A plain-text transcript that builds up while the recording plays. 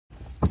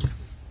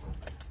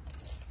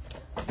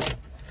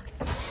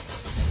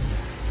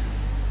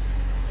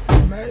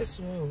Nice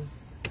one.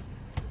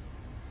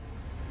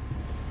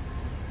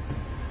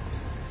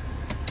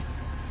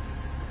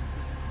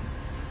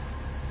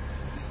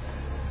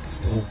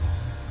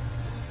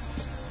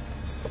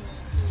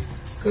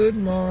 Good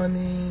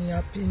morning,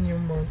 happy new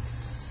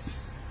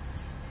month.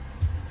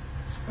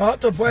 How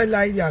to boil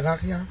line,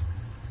 Yagaria?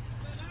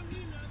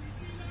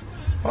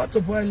 How to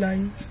boil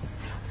line?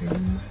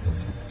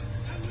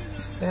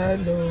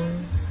 Hello.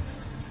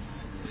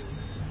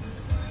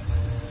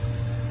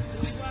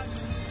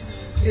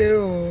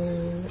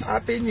 Yo,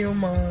 happy new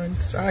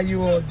month. How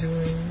you all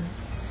doing?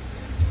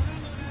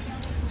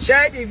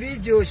 Share the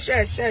video.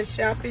 Share.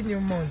 Happy new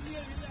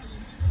month.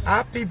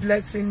 Happy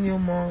blessing new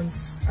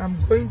month. I'm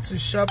going to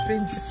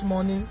shopping this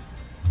morning.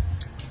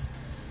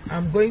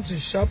 I'm going to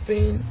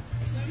shopping.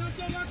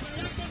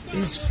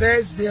 It's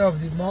first day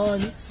of the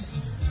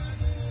month.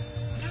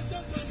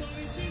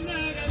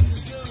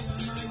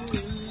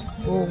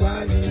 Oh,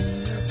 wow.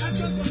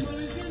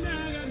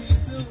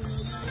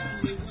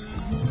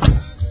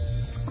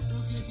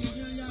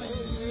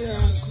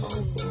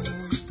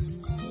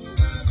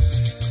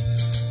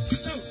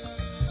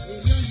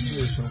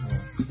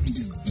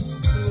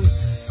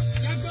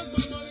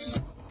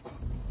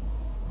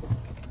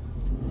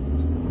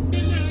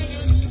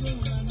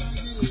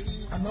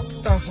 I'm not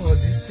put out for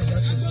this thing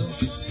that is good.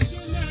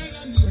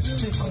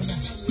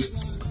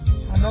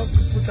 I'm not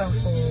put out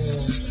for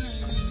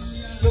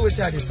no way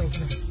to talk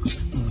now.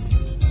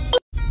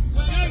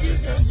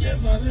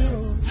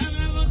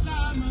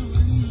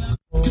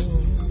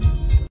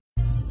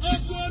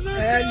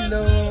 Hello.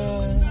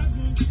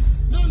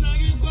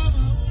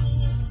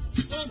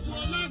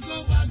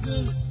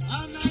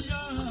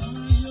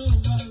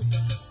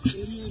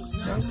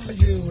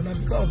 You now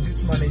because of this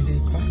man they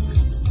park.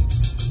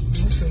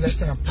 You need to let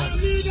her park.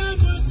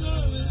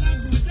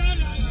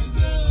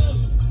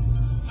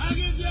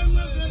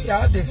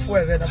 Yeah, the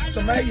four then. So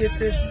my you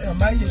says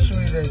my you show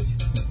it red.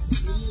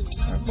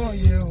 I'm going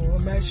you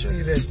my show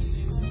it red.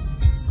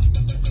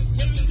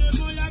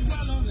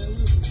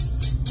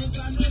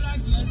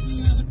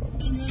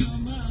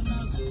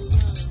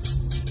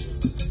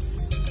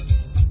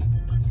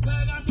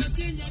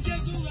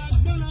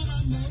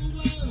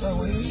 So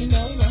we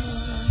know.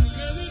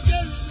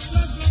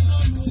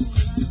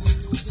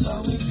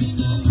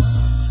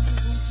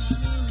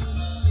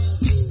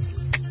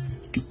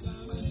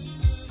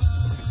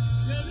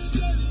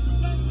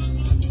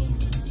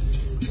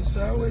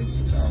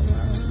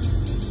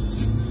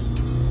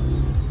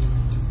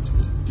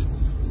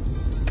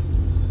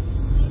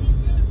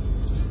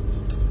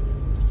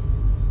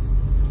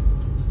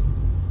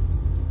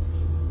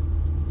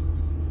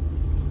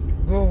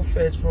 Go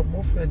fetch from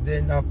Moffat,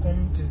 then I'll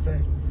come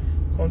decide,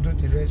 come do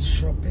the rest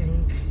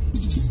shopping.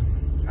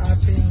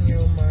 Happy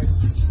new month.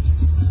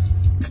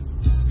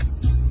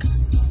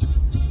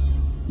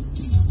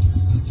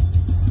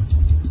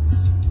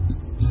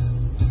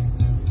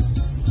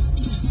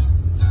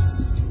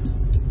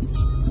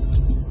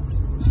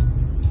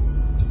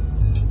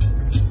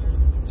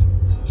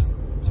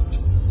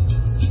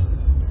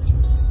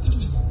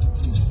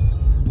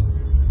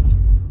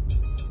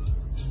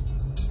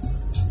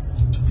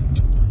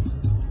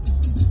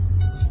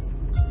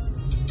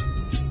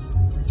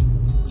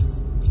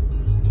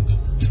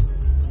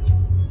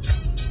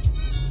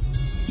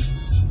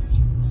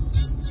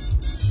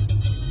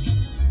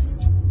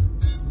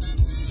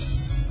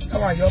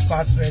 Your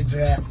pass red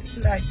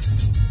light.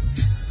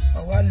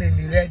 I want the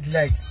red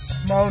light.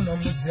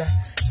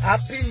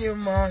 Happy new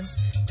month.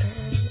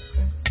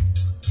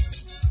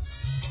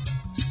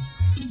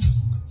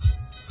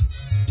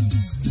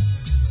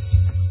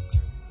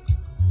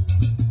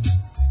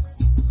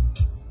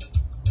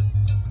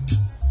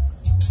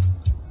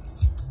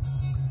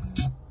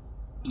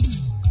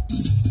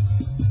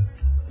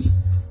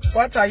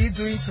 What are you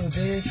doing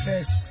today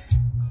first?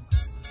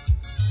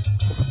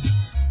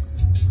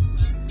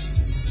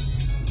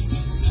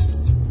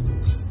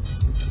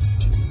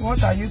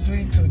 What are you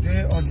doing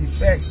today on the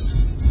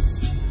first?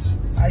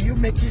 Are you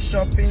making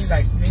shopping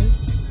like me?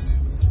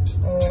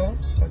 Or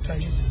what are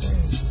you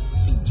doing?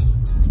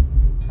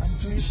 I'm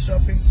doing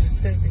shopping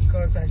today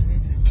because I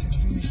needed to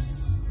do it.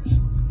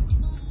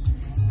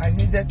 I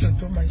needed to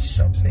do my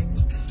shopping.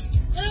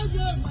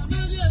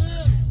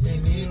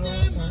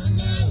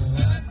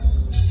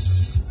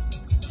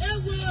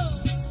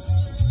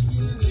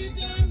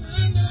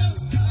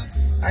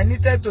 I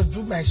needed to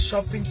do my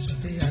shopping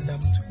today and I'm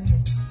doing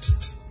it.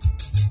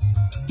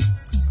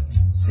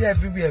 See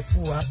everywhere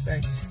full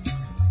outside.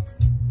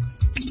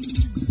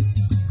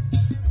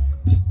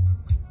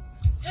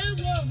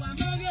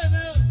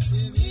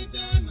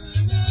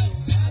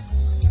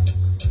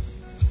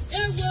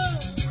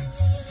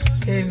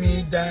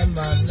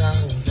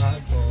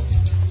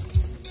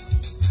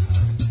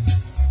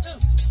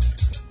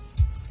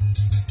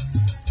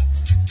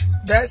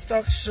 Let's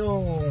talk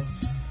show.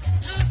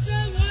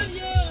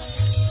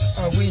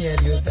 Are we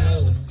in your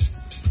down?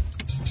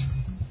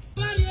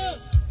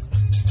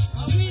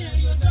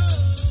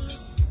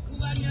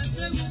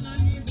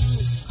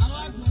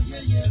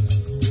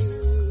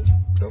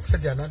 Don't say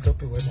you're not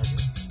dropping when I'm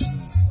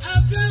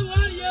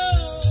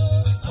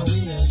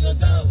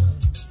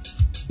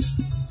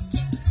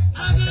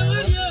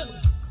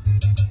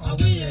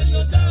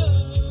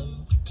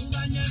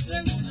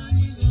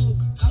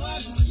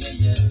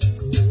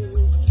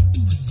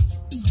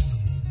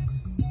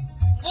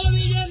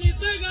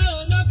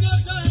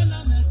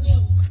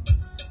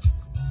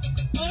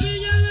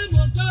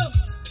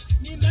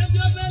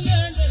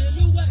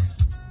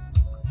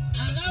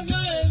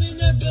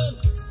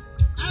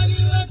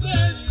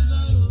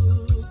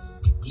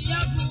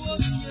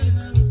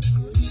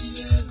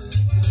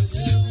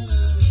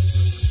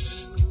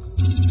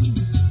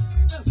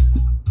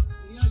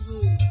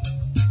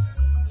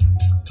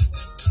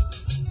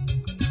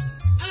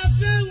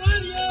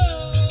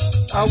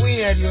Are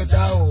we at your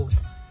door?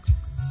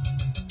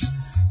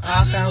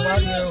 I can't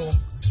wait you.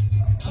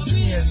 Are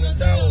we at your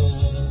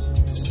door?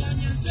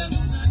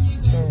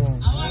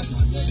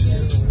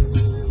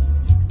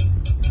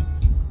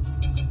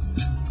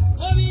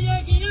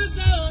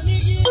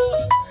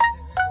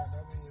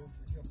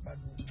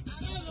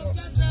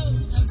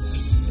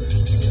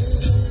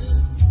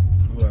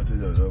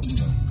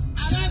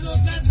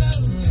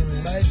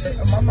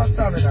 Mama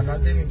started and I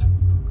didn't.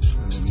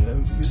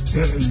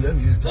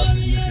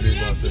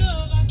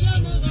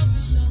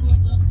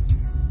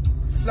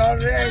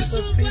 Florence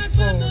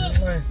Osifo.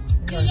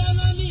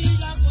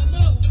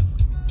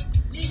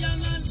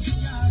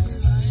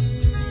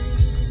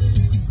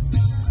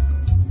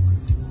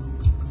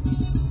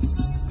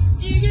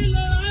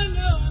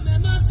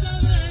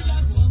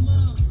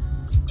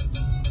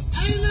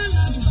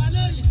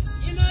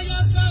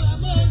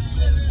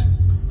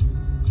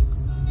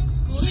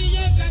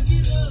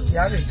 You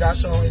have a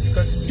dash on it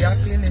because you are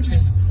cleaning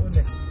this phone.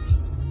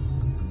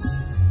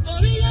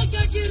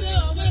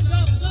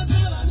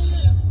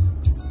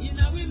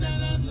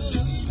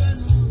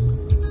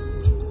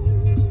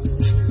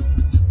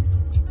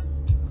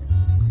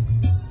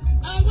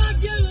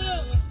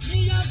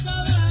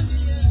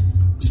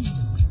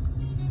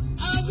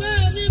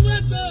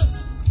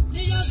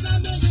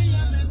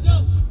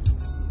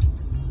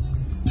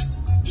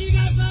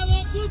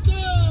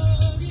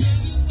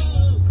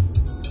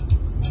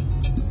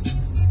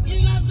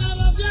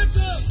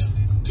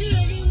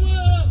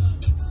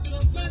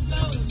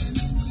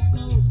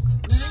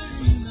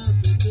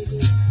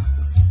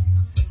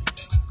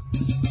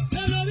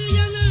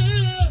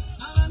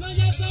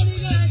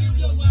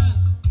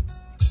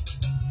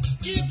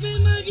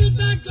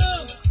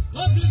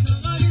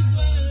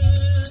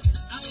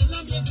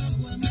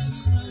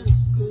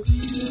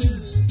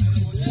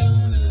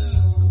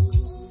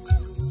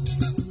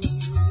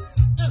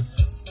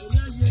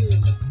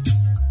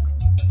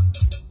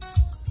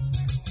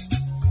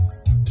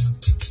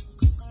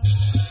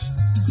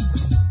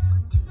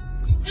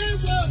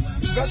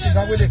 Because she's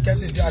not with the cat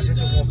is just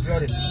to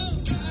compare it.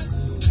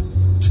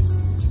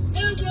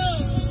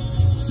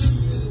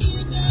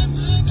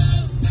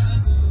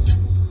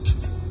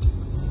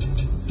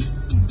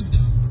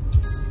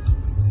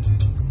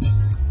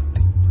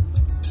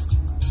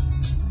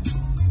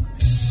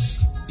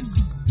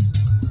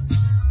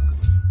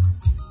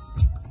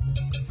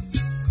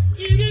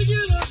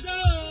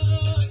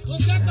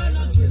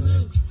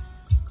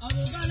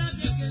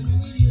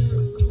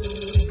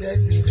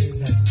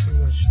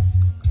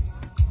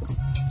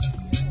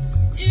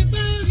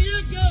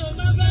 Go.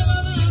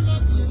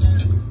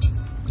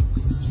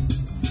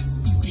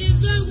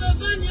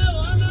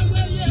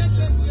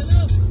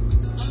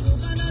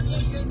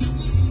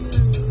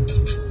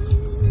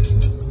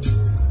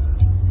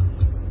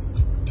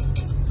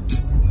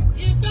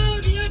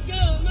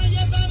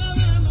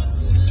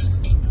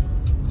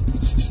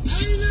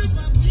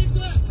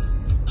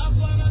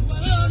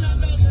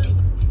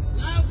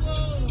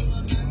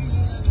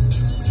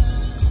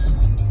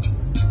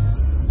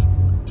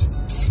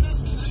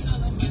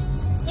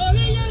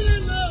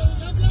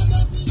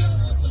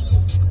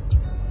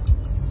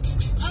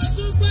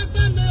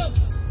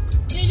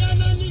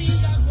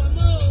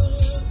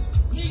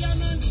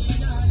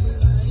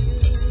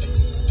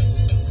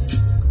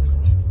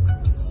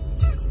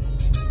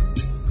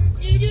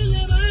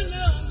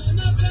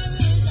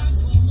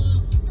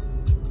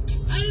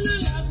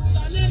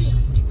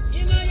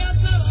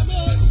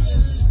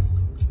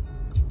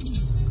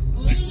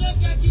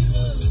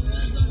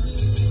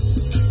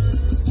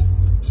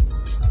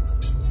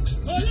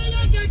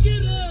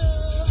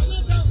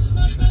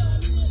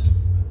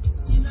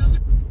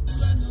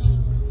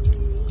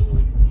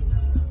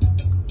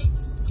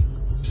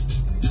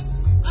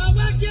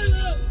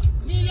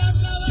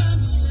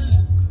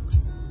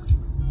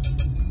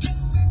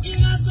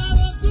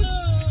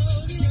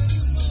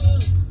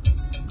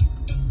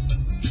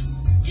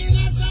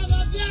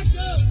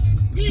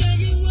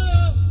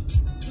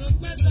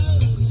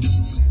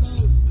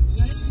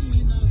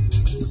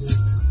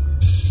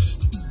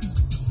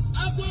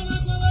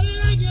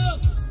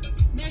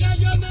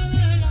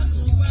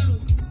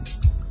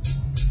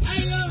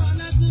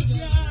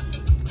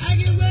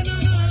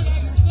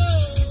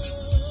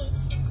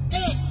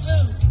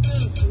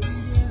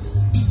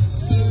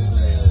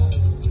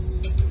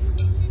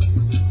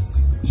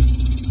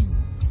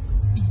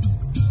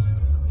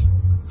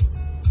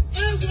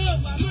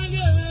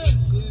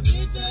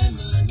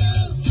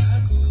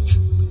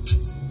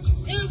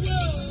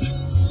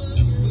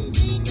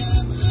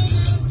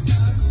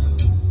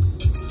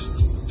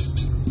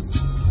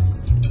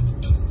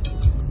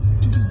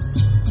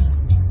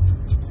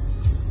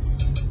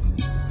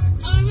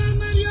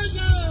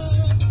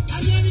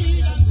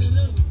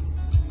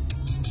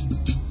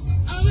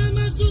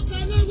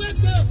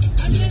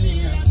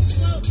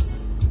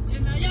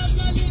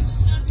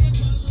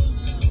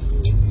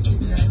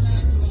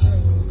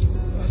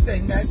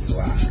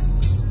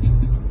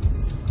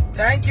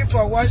 Thank you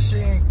for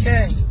watching,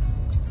 Ken.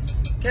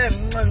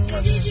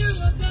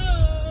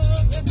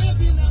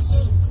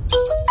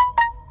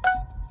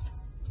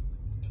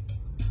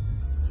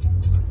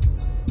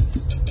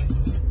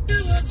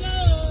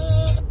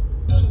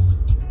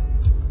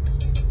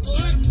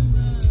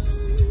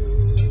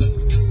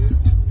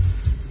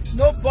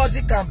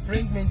 Nobody can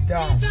bring me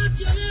down.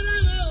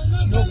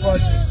 Nobody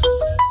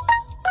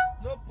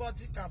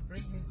can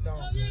bring me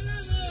down.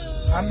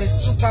 I'm a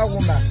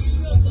superwoman.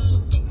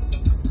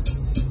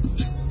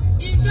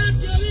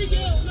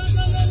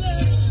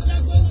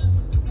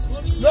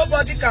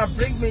 Nobody can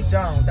bring me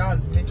down.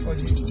 That's me for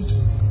you.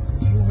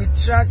 You will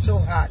try so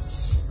hard.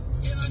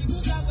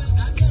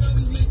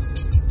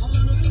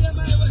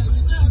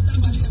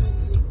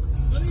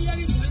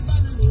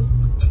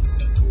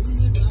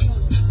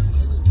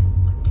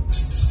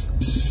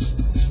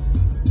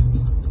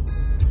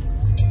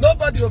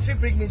 Nobody will feel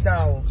bring me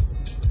down.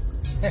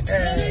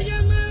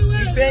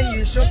 The pain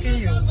you, shocking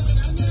you.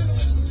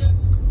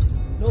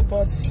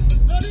 Nobody.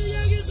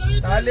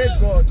 Only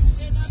God.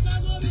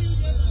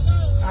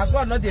 And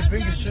God not they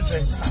bring his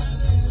children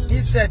down.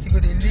 Instead, he go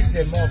they lift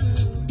them up.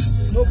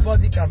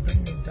 Nobody can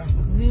bring me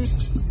down. Me.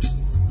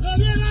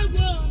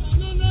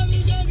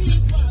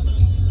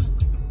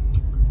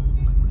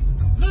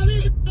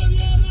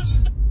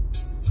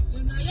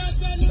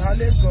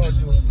 Only God.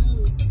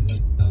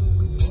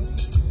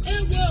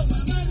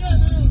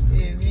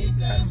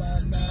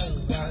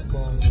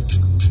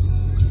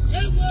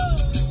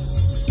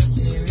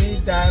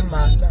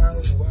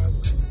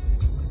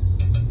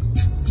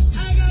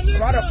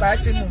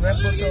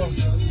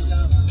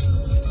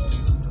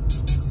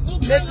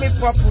 Make me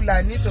popular.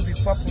 I need to be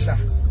popular.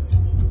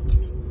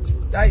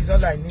 That is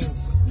all I need.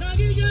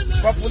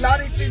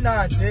 Popularity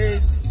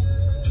nowadays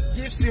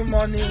gives you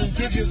money,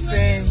 give you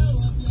fame,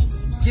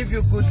 give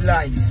you good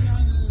life.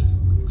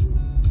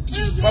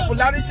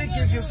 Popularity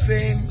gives you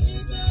fame,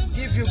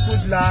 give you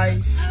good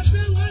life.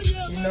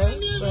 You know,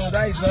 so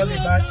that is all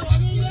about it.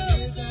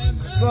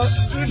 But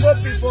evil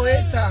people,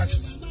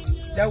 haters,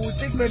 they will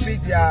think maybe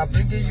they are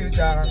bringing you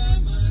down,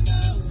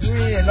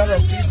 doing a lot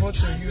of evil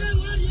to you.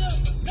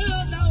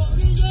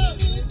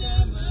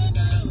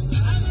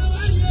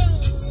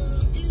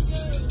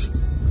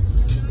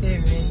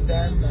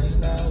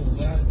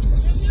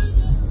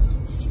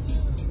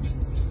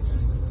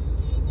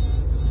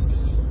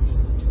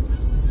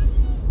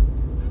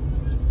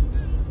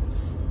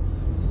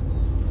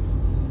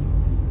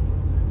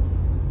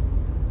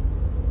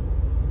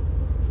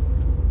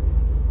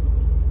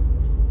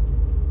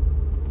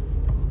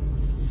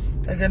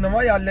 Again, no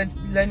more you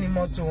learning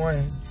more to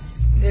one.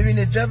 Even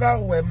the driver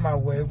were my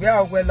way. We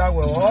are well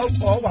our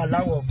all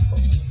our.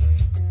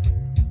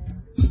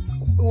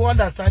 We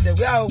understand that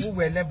we are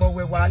well, but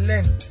we will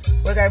learn.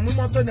 We can move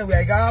on to the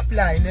way I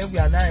apply. We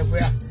are now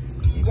where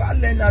you will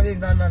learn having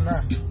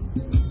no.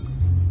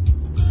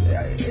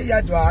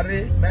 Yeah, do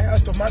I my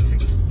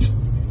automatic. You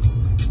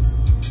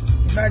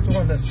might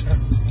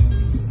understand.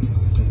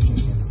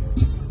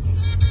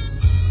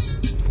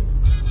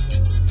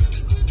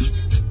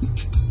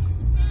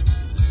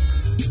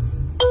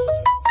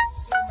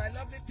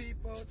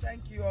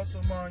 Thank you all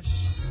so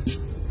much.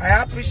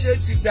 I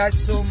appreciate you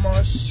guys so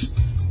much.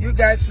 You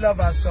guys love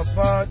and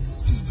support.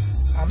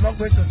 I'm not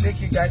going to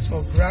take you guys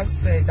for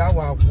granted. That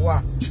was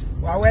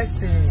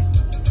say.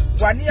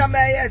 Waniya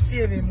maya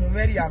tie me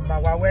mumeri ama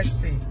wa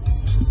say.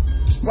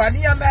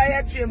 Waniya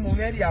maya tie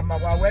mumeri ama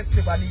wa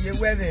say waniye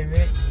we.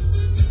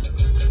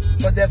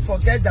 But they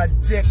forget that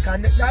they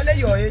can not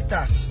your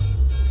haters.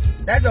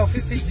 That the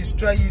office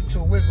destroy you to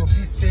where go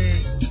be say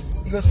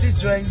you go still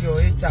join your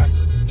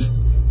haters.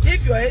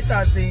 If your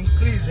haters they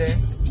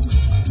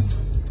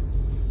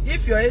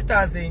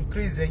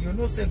increase, you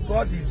know say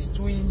God is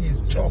doing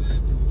his job.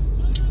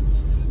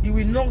 You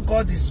will know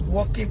God is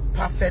working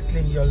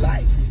perfectly in your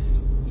life.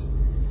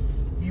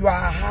 You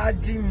are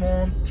adding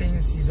more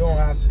things you don't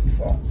have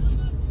before.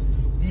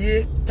 The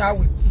hater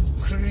will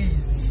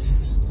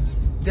increase.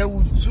 They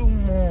will do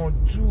more,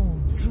 do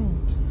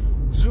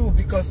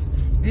because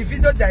the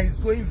video that is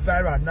going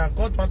viral now,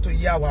 God wants to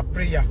hear our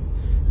prayer.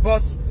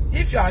 But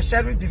if you are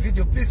sharing the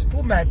video, please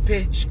put my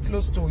page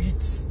close to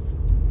it.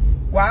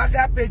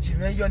 Waga page,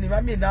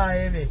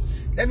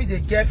 let me they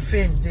get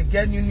fame, they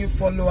get new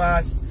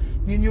followers,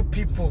 new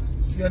people.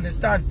 You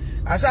understand?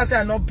 As I say,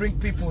 I not bring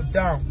people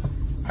down.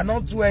 I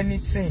not do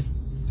anything.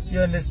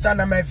 You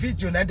understand? And my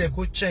video now they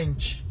go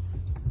change.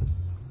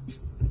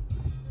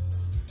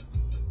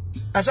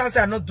 As I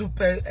say, I not do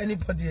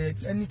anybody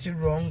anything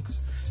wrong.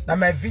 Now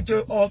my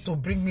video all to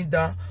bring me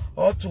down,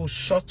 or to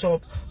shut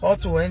up, or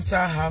to enter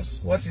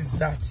house. What is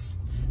that?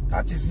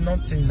 That is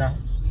nothing now.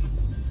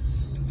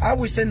 I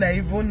will say that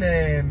even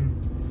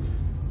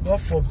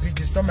God forbid,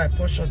 it's not my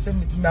portion. Say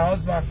my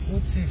husband go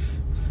thief,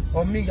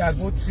 or me I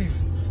go thief,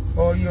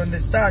 or you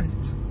understand,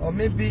 or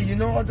maybe you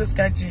know all those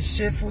kind of things,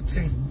 shameful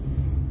thing.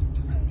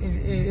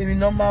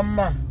 Normal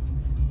man,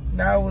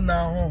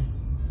 Now.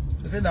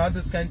 They say now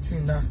this kind of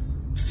thing now.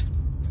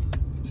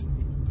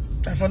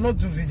 I for not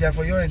do video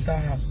for your entire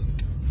house.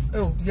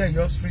 Oh yeah,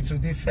 you're free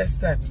today.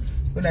 First time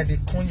when I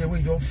did come here, where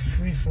you're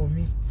free for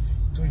me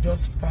to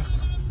just park.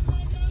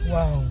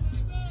 Wow,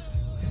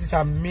 this is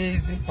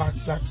amazing park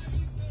flat.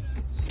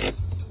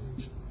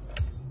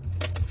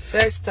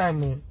 First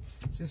time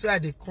since I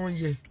did come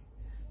here,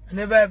 I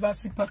never ever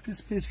see parking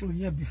space for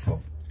here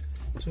before.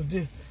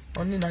 Today,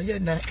 only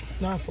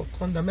now for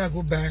condom, I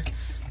go buy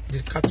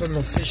the carton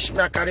of fish.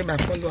 I carry my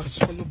followers,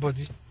 follow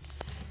body.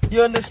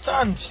 You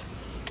understand?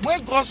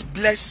 When God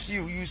bless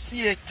you, you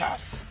see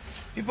haters.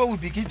 People will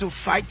begin to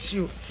fight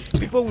you.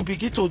 People will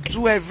begin to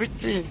do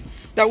everything.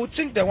 They will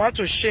think they want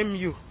to shame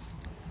you.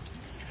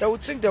 They will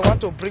think they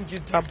want to bring you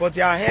down, but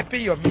they are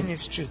helping your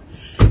ministry.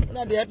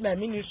 When they help my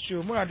ministry,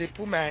 when they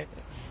put my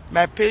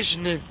page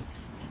name,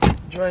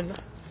 join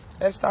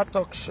Esther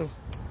Talk Show.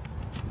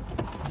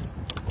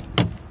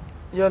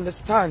 You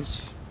understand?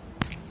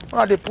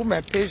 When they put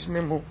my page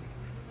name,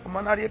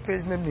 I'm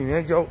page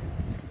name.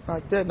 I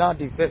tell now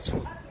the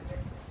vessel.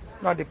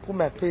 Now they put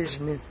my page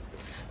name.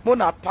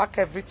 When I pack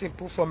everything,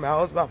 put for my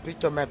husband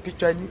picture, my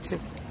picture,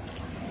 anything.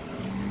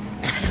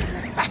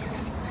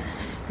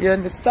 You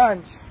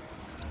understand?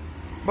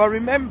 But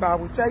remember, I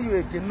will tell you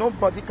again,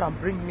 nobody can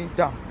bring me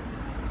down.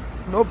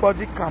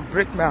 Nobody can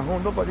break my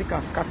home. Nobody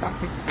can scatter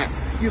me.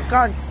 You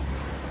can't.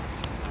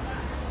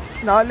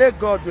 Now let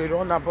God will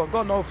run her, but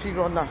God not feel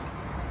run her.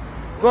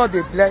 God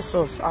will bless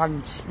us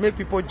and make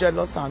people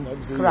jealous and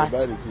cry.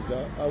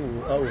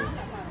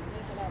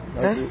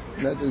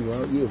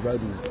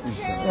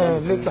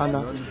 Later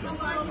now.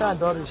 Time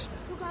don't reach.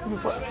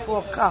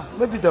 For car,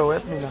 maybe they'll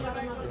help me now.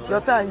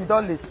 Your time you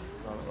don't late.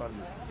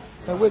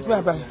 Wait,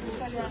 bye.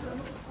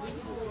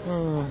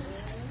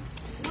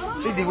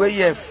 See the way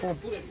you have full,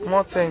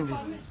 more trendy.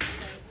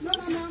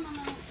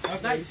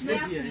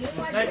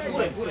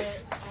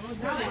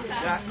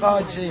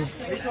 Oh, gee.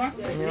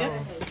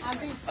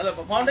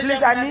 No.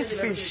 Please, I need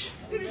fish.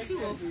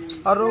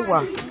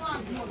 Arowa.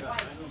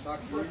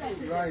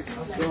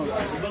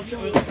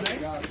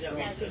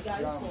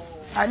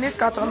 I need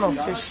carton of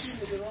fish.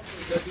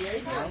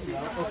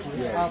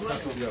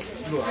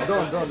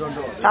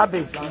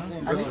 Tabe.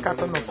 I need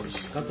carton of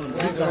fish.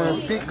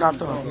 Big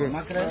carton, yes.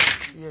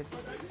 Yes.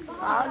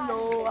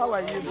 Hello, how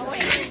are you?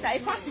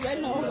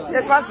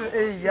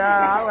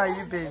 Yeah, how are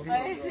you, baby?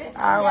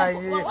 How are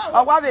you?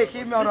 Oh, what make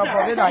him on a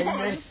body?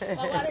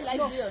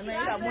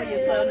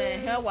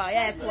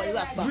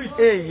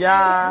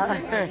 Yeah.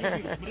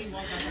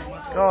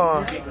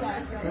 God,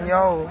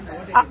 yo.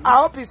 I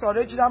hope it's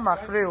original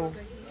mackerel.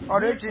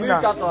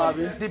 Original.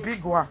 The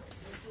big one.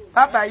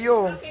 Bye bye,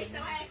 yo.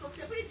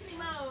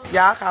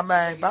 Yeah, come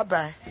on. Bye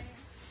bye.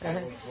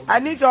 I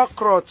need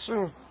okra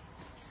too.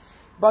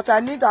 But I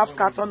need half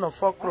carton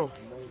of okra.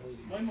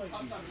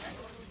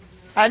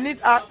 I need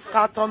half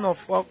carton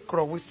of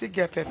okra. We still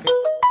get pepper.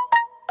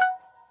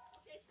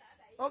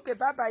 Okay,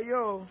 bye bye,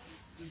 yo.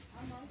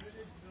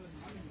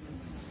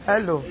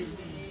 Hello.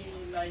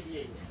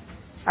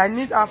 I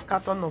need half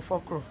carton of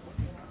okra.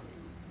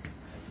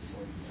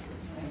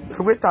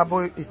 Wait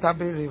about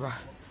Itabe River.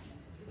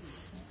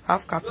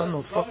 Half carton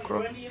of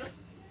okra.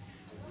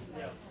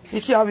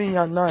 Iki having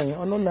your 9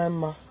 or no 9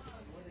 ma.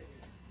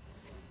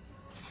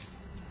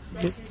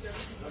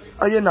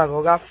 Are you not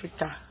go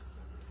Africa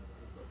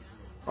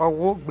or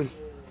Wogbe?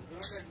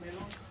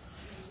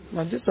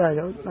 Now this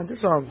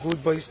one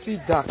good, but it's still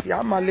dark. Yeah,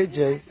 I'm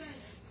allergic.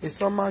 It's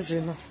so much,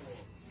 you know.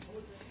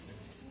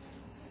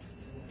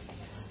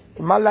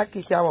 I might like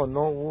it here or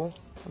no.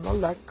 I don't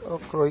like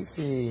okra if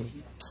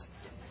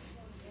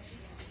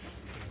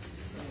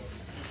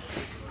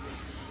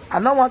I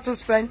don't want to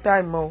spend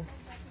time more.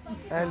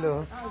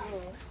 Hello.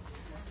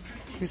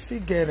 We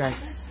still get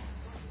rice.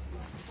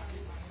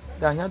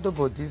 We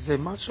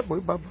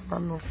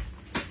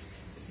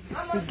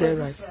still get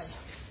rice.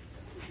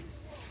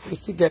 We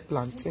still get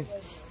plantain.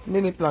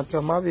 Many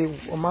plantain.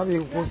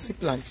 We'll see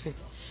plantain.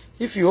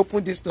 If you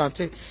open this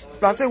plantain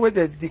where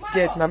they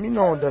get, now me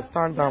no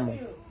understand them.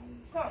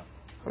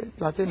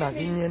 Plantain na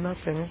give me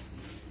nothing.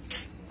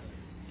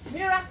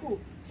 Miracle.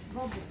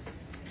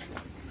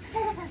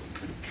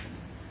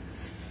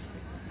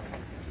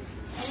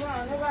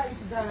 I never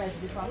used that rice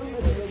before. I don't know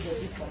the way they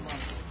do for man.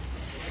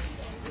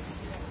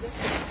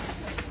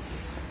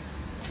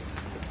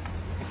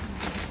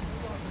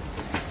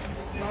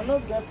 I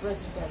don't get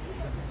president.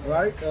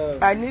 Right?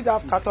 I need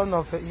half carton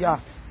of yeah.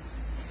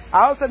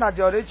 I also not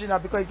the original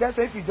because it gets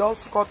if you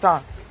just cut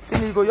her,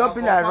 then you go you'll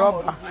be like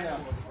rubber.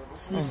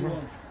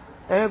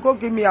 Go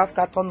give me half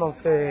carton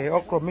of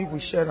okra, me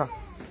with share.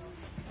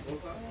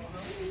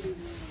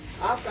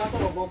 Half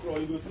carton of okra,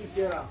 you go still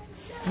share.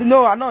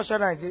 No, I'm not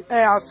sharing again.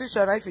 I'll still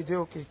share if you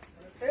do okay.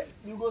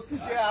 You go still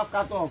share half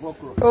carton of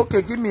okra.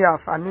 Okay, give me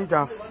half. I need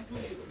half.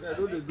 Yeah,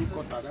 don't they do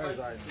cutter? That is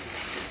right.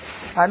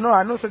 I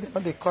know. So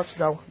they cut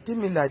that one. Give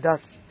me like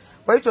that.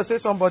 But if you say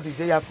somebody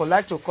they have for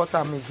like to cut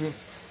them again,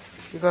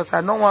 because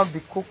I don't want to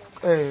be cook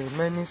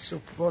many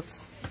soup, but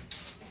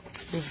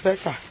it's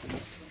better.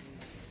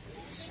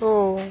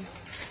 So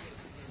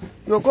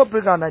You go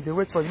bring her and they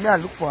wait for you. Me, I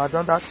look for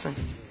another thing.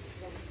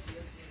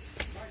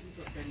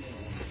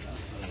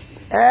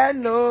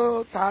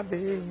 Hello,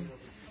 Tabi.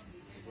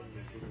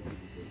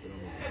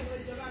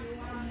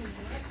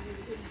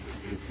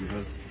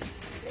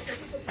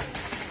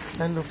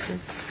 Hello,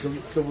 please.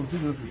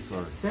 17 rupees,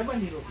 sorry. 7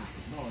 rupees.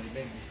 No,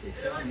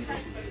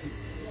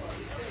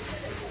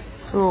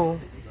 So.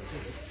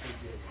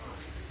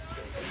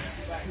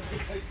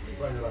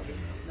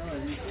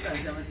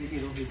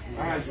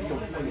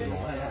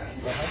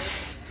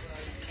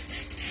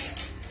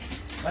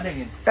 What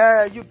again?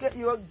 You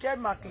get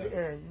not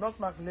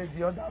mackerel,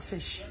 the other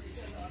fish.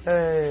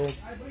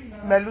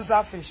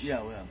 Melusa fish.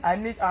 Yeah, well. I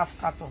need half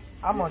carton.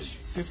 How much?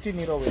 15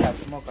 euro we have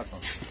small carton.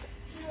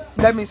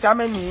 Let me see how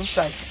many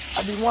inside.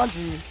 I be want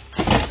the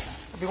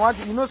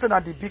you know say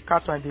that the big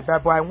carton in the buy,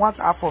 but I want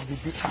half of the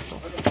big carton.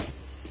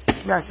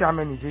 May I see how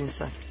many dey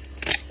inside?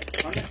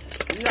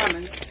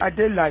 I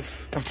did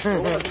life.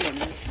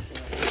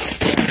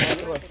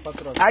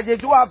 I did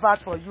do have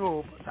that for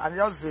you, but I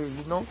just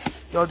you know,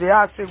 they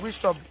ask say which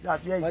shop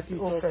that where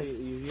you offer.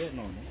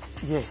 No.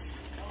 Yes.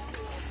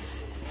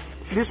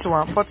 This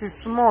one, but it's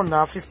small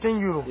now, 15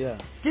 euro. Yeah.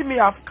 Give me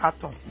half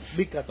carton.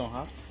 Big carton,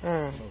 huh?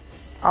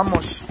 How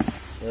much?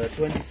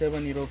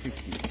 27 euro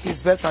 50.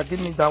 It's better.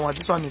 Give me that one.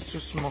 This one is too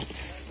small.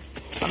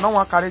 I don't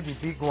want to carry the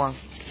big one.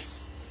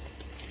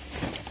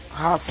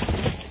 Half.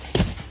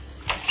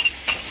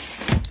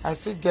 I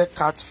still get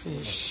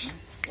catfish.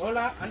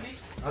 Hola, Andy.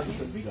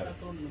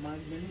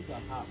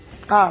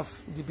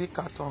 Half. The big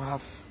carton,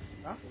 half.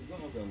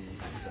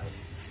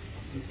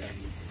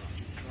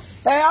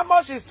 Hey, how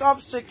much is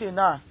soft chicken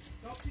now?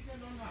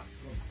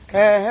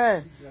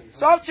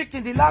 Soft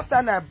chicken, the last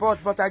time I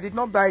bought, but I did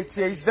not buy it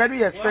here. It's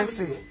very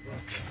expensive.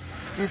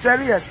 It's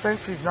very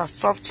expensive now,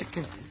 soft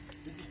chicken.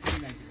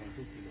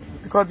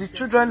 Because the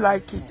children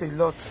like it a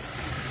lot.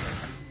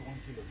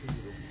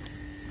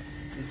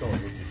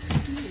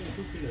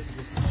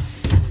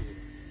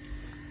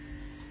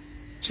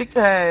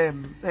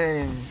 Chicken,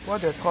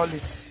 what they call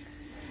it?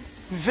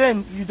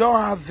 Vein, you don't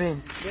have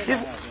vein.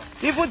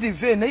 Even the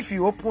vein, if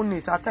you open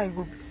it, I think it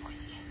will be.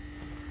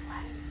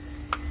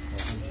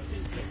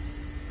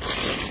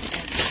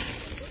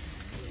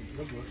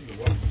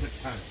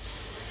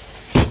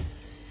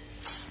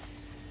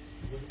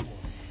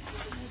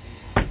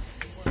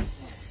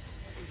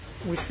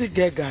 We still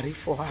get Gary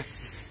for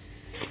us.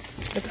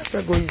 Let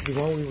us go use the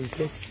one we will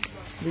get.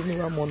 We need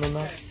one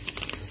monona.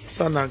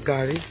 Son of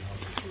Gary.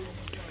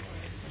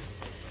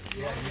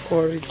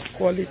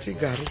 Quality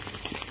Gary.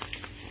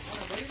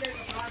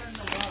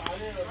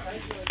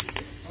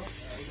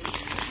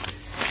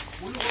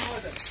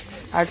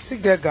 I still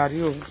get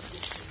Gary.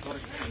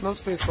 No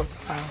space for the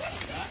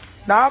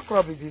house. Now how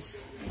crop is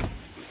this?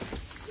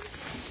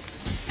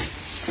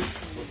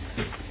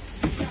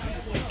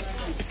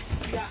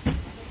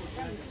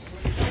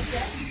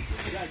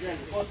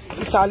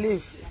 It's a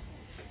leaf.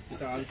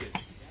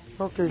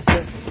 Okay, it's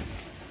there.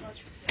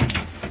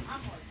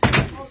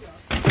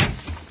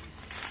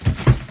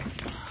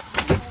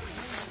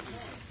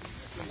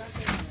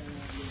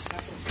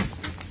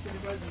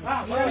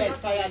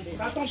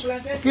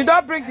 You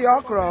don't bring the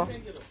okra.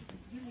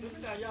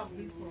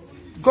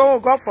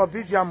 God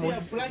forbid you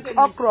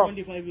okra.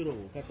 25 euro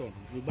carton.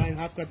 You buy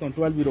half carton,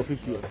 12 euro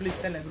 50 euro. Please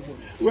tell everybody.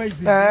 Where is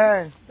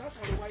this?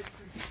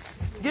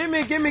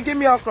 Give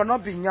me okra,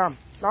 not binyam.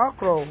 Now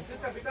okra.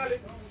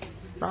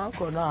 Now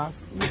okra now.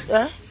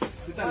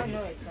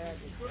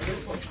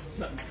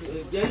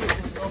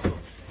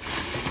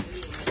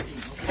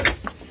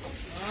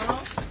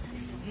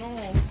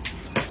 No.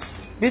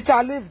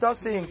 Bitter leaf does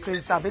still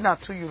increase. I've been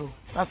at 2 euro.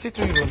 I see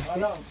 2 euro.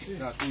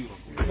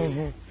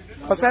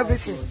 Because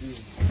everything.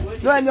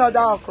 No any other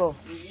okra.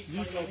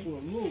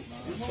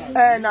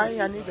 Now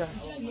I need that.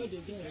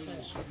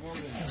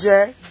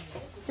 Jay.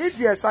 If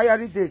the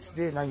expiry date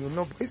there, now you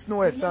know. If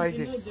no expiry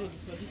date,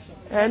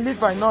 and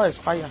if I know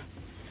expire,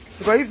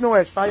 because if no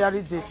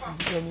expiry date,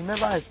 then it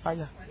never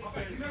expire.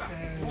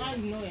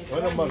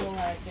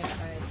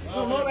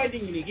 No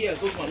writing in here.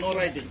 No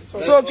writing.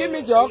 So give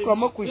me the okra,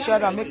 make we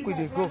share and make we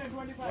dey go.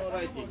 No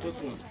writing.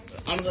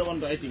 Another one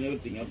writing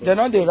everything. They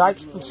not the right.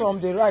 Some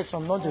they right,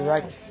 some not the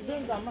right.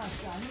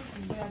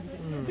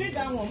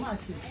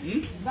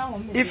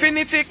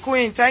 Infinity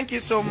Queen, thank you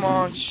so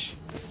much.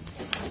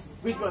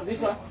 Which one? This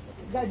one?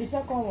 The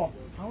second one.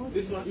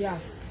 This one? Yeah.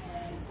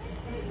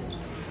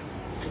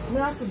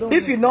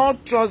 If you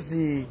don't trust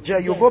the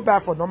gel, you go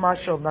back for normal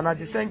shop. Now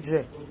the same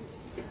gel.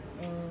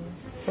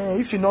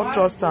 If you don't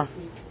trust her.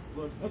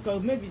 Okay,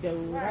 maybe they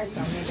will write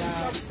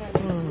another.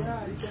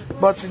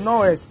 But you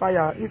know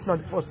expire. If not,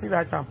 for still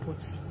write and put.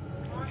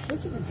 What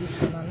will be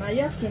this one? Now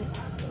you can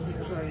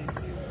try it.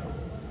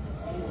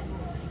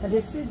 And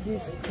they see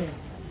this thing.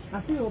 I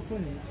feel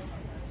open it.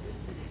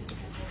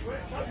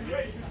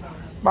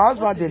 My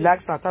husband they like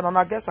Satana, and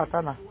I get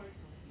Satana.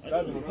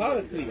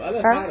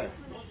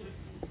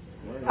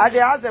 And they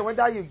ask them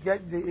whether you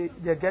get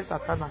they get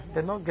Satana.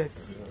 They don't get.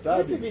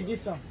 What will be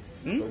this one?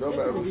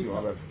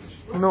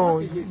 No,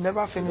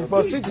 never finish.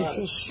 But see the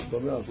fish.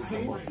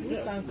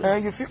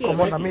 You feel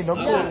come on, I mean, don't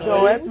go.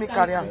 They'll help me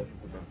carry on.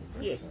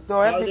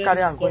 They'll help me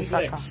carry on. Go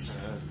Saka.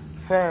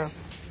 Hey.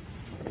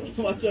 I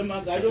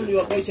don't do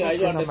a question. I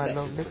don't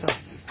understand. Later.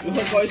 I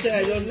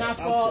don't Now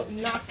for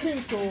cream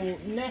to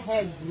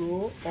head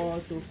grow or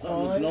to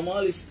oil. Normal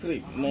is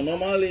cream. No,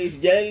 normal is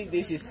gel.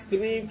 This is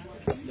cream.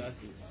 That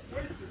is.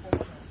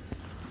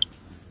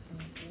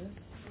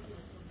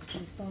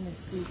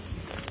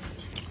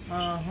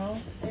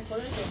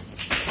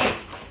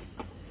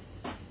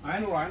 I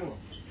know.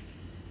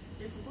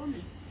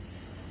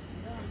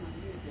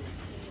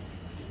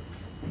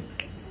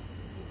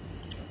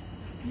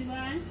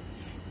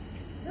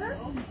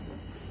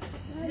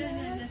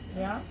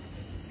 Yeah.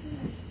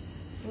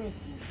 Wait.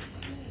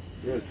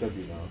 You're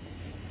steady now.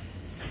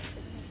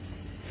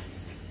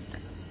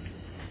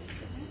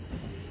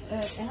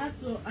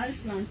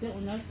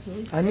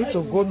 I need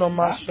to go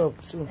normal shop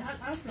too.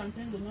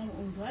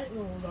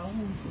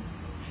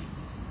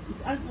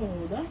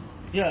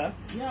 Yeah.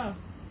 Yeah.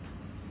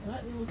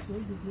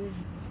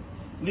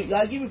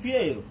 I give you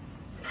fear.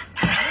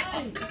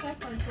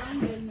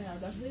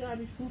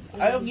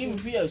 I don't give you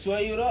fear. So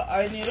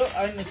I need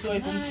so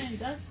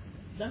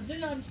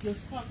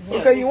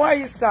Okay, you want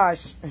his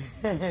stash?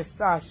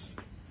 Stash.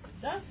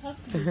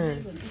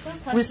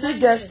 We still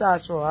get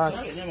stash for us.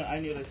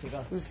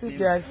 We still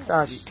get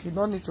stash. You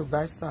don't need to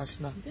buy stash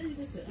now.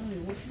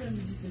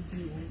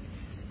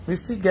 We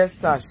still get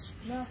stash.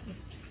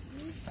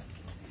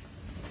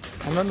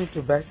 I don't need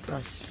to buy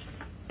stash.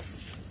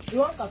 You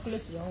want to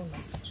calculate your own?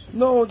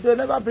 No, they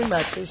never bring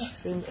my fish.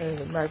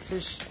 My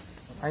fish.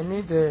 I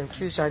need the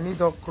fish. I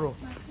need okra.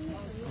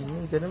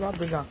 They never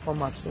bring and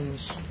come at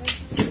finish.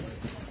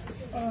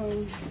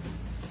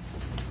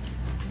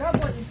 That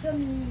boy, you tell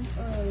me,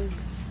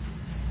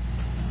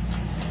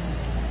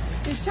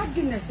 the shop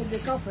Guinness for the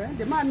coffee,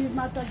 the man needs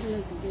Martha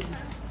Guinness to get it.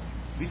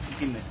 Which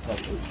Guinness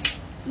coffee?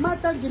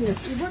 Martha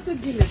Guinness, you bought the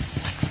Guinness.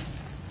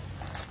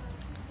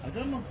 I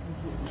don't know.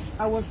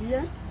 I was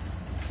here.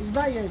 It's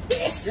by here.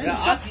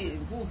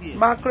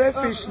 Mackerel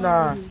fish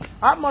now.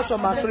 How much of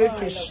mackerel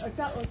fish?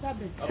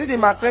 See the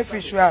mackerel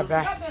fish we are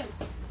back.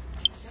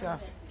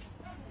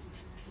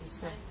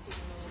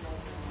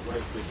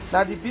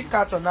 Now the big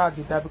carton now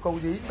did that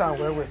because we eat and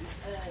well.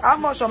 How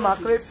much of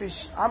mackerel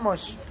fish? How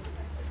much?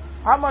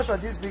 How much of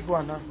this big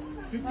one now?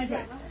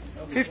 55.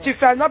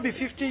 55, not be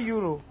 50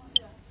 euro.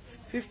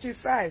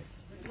 55.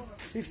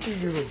 50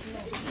 euro.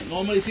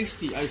 Normally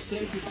 60. I say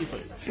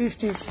 55.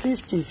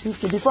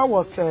 50. Before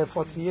was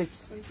 48.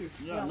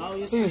 Yeah, now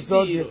it's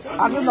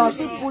I don't know.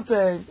 Still put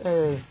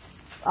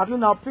I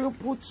don't know.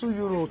 Put 2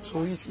 euro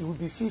to it. It would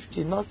be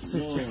 50, not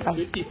 55. No,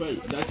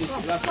 55. That is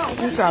last price.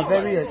 These are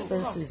very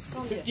expensive.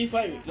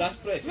 55.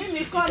 Last price.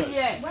 Mimi, come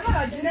here.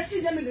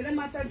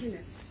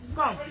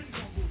 Come.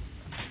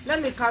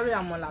 Let me carry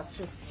a mola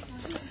too.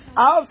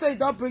 I hope so you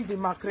don't bring the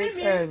mackerel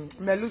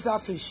Melusa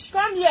fish.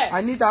 Come here.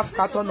 I need half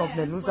carton of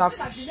Melusa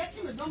fish.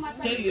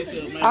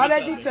 I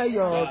already tell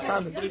your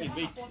family.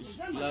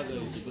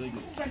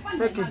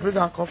 Make you bring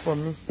and come for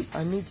me.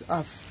 I need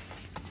half.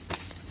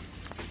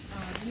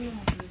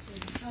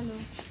 Hello.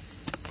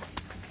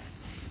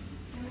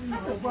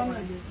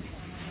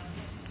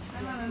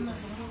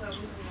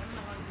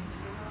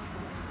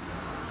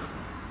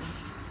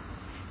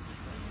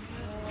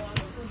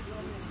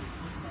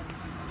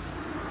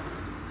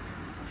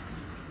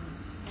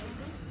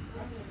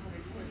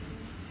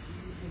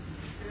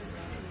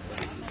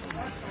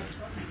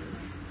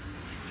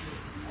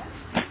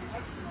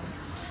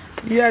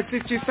 Yes,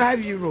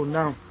 55 euro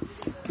now.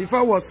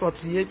 Before was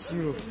 48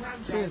 euro.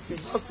 Since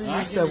just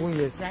 7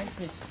 years. Check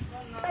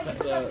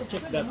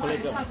that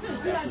place.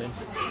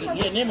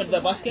 Name it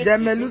the basket. The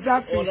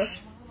Melusa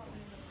fish.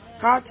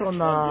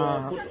 Carton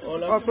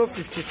also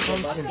 50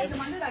 something.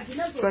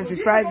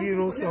 25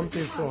 euro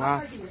something for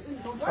half.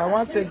 So I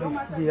want to take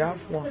the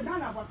half one.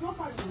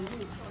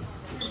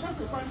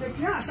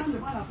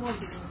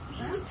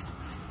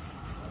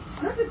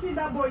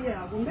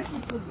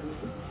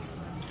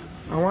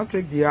 I want to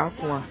take the half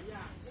one.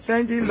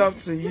 Sending love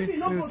to you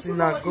too,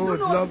 Tina Good.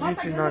 Love you,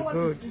 Tina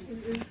Good.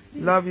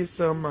 Love you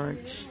so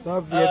much.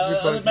 Love you,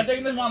 everybody.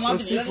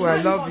 Osifu,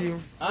 I love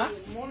you.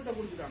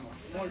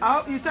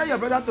 You tell your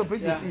brother to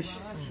bring the fish.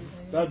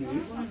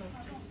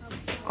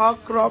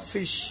 Okra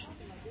fish.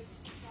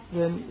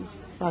 Then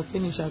if I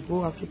finish, I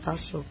go Africa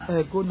shop.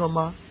 Go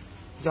normal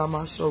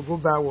Jama shop. Go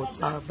buy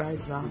water, buy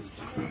Zaft.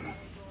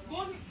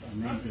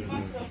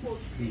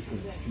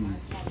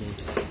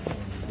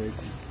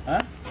 Huh?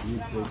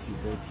 Betty.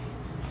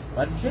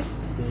 What did you say?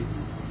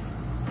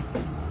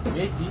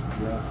 Betty?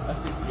 Yeah.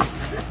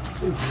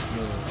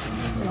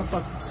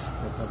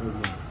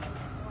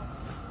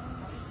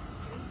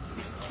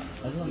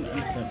 I don't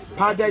understand.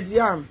 Pounded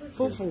yam,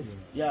 fufu.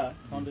 Yeah,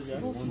 pounded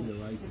jam. On the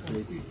right,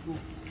 Betty.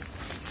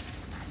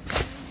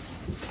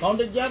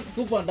 Pounded jam,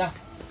 2 pound.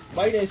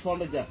 Buy this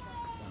pounded jam.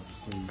 I'm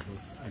saying,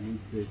 but I need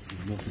Betty,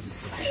 not to this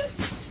time.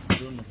 I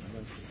don't know.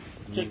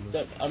 Check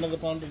that. Another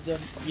pounded jam.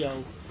 Yeah.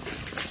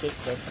 Check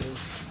that.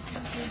 Please.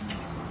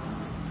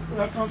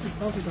 Count it,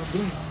 I'm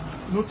doing it.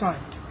 No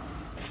time.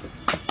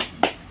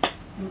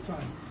 No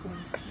time.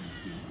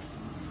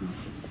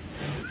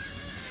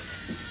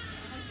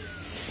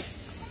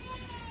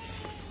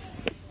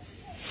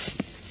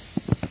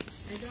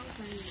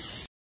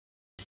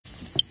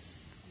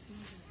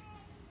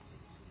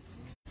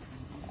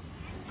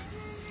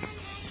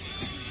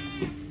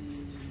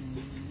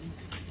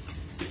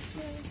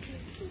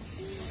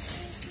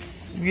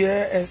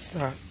 Where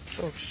Esther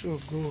talk show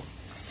go,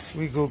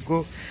 we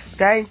go.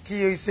 Thank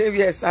you. You say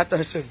where Esther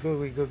talk show go,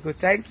 we go.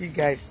 Thank you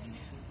guys.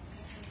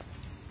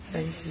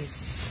 Thank you.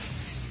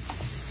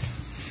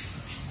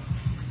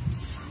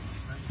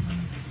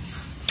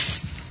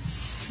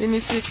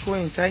 Trinity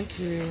Queen, thank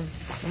you.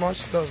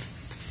 Much love.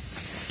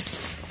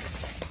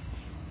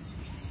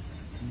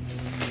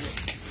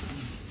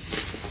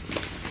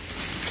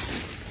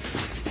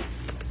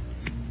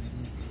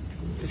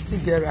 We still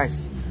get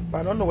rice. But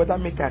I don't know whether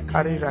make I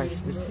carry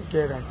rice. We still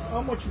get rice.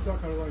 How much is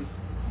that rice?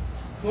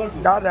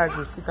 That rice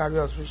will still carry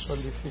us reach on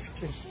the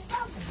 15th.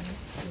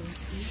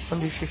 On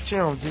the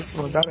 15th of this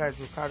month, that rice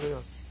will carry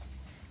us.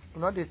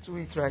 We not the 2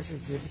 eat rice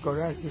again because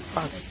rice the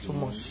fat too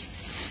much.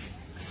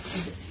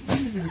 Let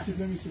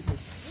me see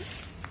first.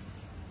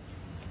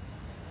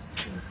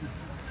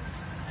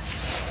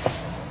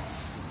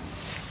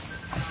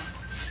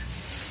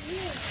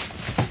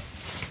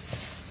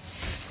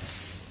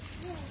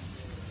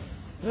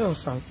 Yo,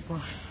 Sam.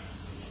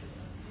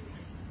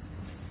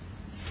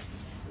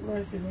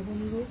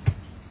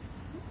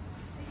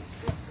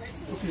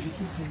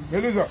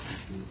 Melusa.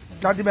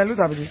 Now the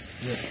Melusa with this?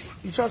 Yes.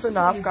 You sure say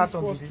na half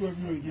carton with this?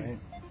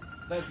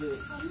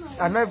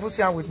 I not even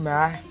see am with my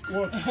eye.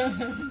 What?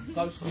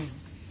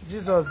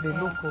 Jesus, they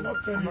look cool. Not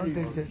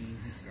they.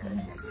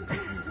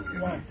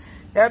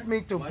 Help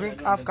me to bring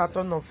half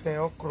carton of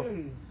okra.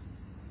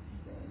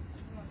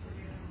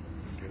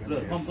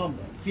 Come.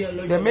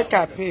 They make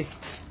I pay.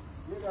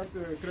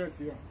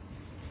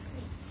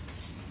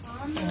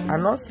 I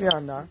not see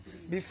her now.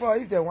 Before,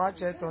 if they want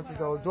to check something,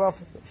 they will do it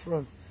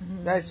front.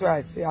 That's why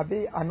I say,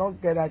 I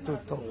not get right to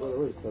talk.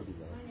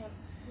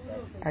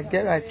 I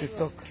get right to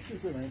talk.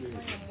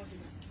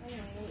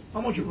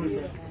 How much you put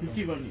it?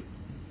 50 only.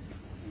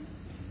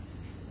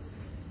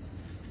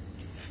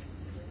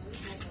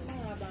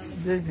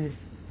 Baby.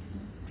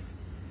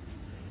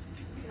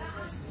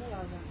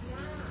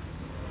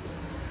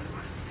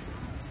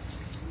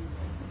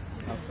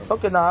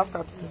 Okay, now I've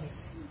got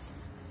this.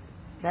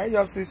 Now you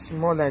just see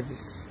small like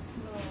this.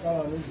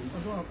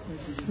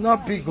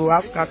 Not big, go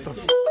half carton.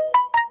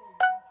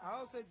 I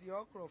also say the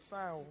okra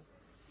fine.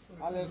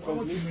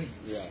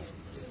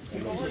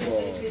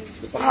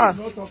 Ah.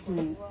 Not up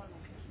to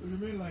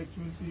remain like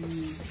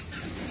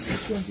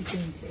 20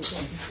 cents or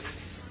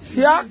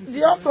something.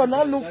 The okra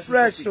not look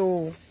fresh,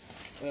 oh.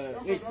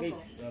 Wait.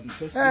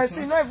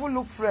 See, not even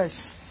look fresh.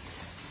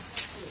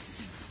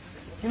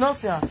 You know,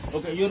 sir?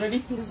 Okay, you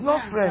ready? It's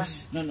not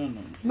fresh. No.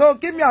 No,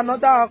 give me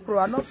another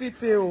okra. I not fit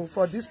pay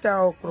for this kind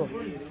of okra.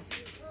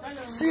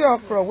 See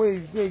okra,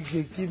 wait,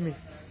 give me.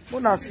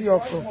 Wanna see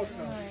okra?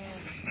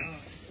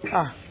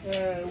 Ah.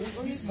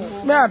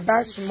 May I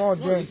buy small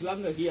then?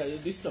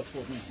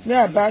 May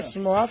I buy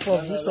small half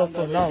of this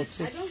okra now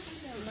too?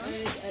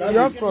 The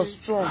okra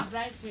strong.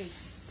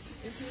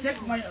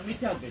 Check my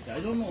meter better. I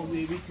don't know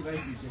which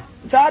rice you say.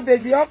 Tabe,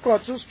 the okra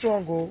too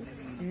strong, oh.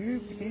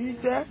 You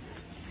eat there?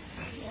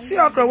 See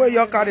okra where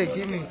you carry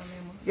give me.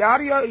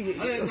 Yari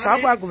yo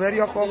sagwa go very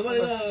okra.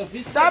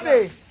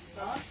 Tabe.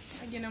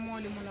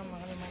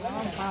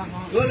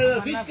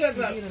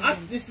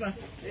 Ask this man.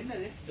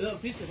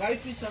 Fish, right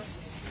fish,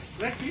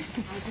 red fish.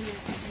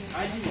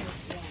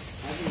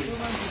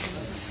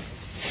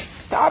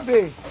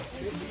 Tabe.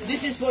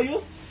 This is for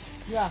you?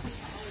 Yeah.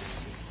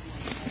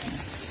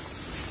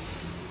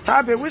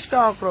 Tabe, which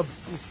kind of crop is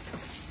this?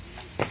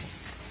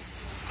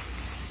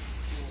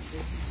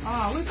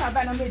 We can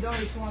buy no made all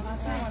this one.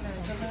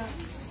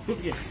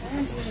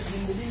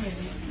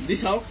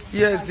 This how?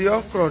 Yes, the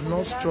okra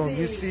not strong,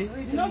 you see.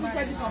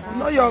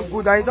 No, you're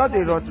good. I don't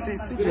the rot.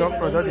 See the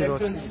okra, don't the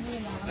rot.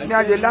 Me,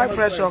 I dey like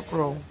fresh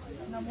okra.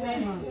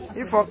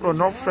 If okra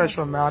not fresh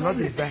on me, I not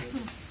dey buy.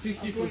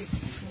 64.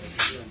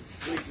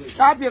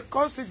 Tabe,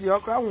 come see the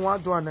okra. I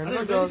want do and I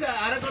not just.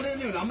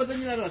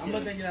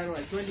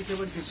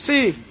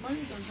 See,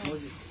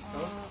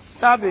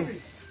 Tabe.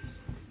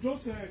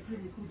 Just give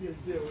me cool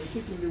there.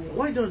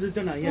 Why don't you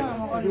turn on here?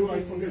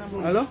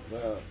 Hello?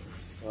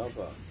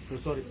 So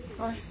sorry.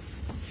 I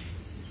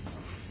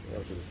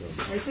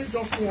think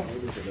just one.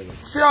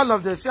 See all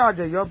of them. See how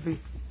they yobby.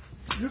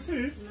 You see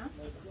it?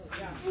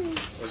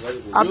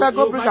 I better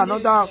go bring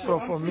another okra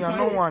for me. I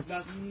don't want.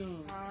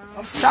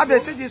 Tabe,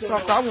 see this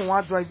okra. I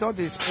want do. I don't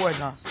dey spoil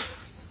now.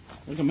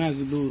 Okay, man,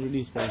 you do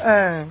release price.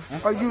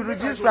 Or you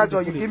reduce price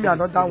or you give me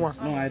another one.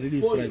 No, I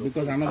release price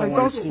because another I one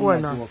don't is too spoil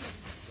much now. work.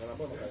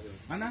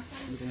 Anna,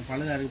 you can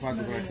follow the report.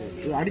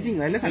 Okay, I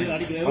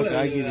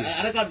give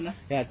you.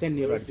 Yeah, 10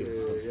 year old.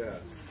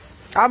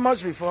 How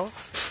much before?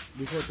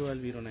 Before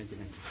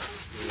 12,099.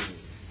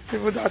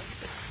 People that.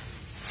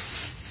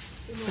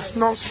 It's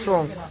not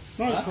strong.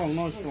 Not strong,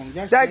 not strong.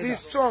 Just That is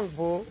strong,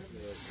 bro.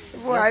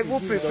 Even I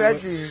would prefer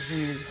the.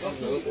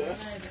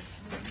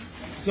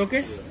 It's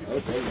okay?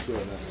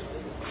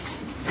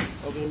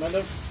 Okay,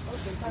 madam.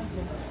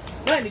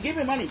 Man, give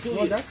me money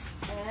too.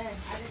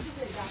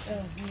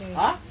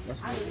 Huh?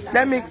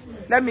 Let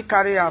me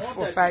carry her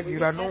for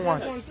 €5. I don't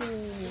want.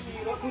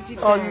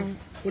 Oh, you.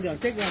 Put down.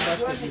 Take one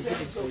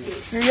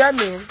basket. You hear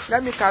me?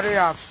 Let me carry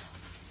her.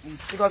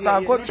 Because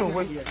I'll go through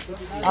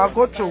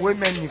away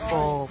money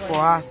for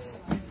us.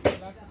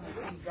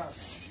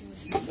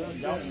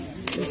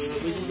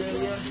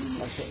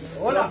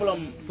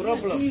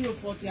 Problem.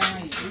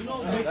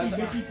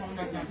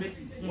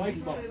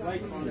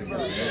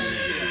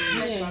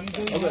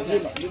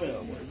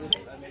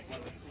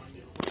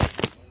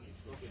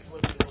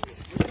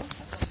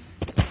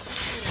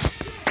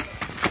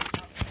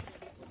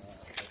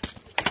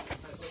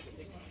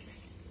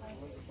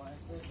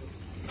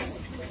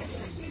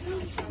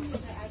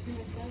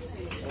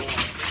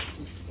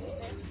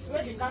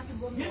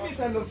 Give me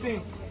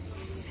cellophane.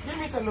 Give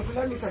me cellophane.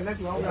 Let me select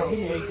you one. Give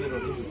me 8 €.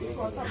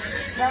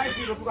 9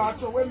 €. I'll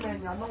throw away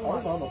money. I don't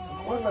want.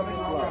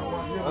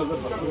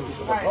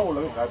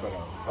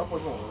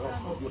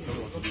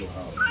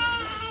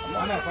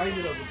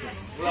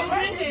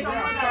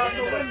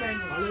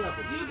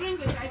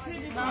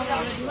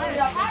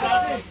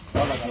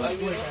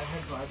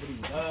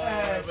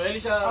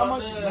 How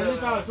much?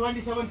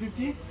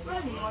 27.50.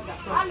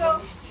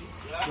 Hello.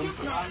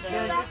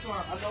 Then this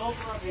one.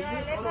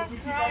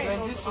 Then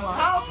this one.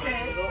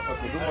 Okay.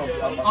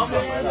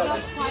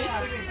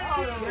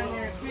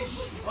 Fish.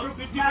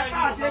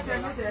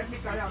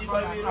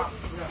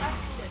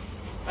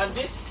 And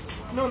this?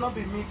 No, not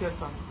be me get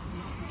some.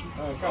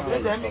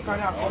 Let them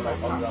carry a phone like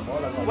that.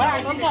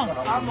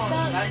 How much?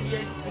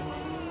 98.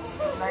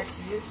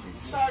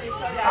 Sorry.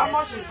 How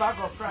much is bag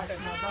of rice? Now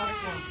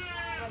that's one.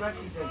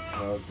 President.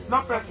 Okay.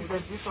 Not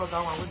president, this or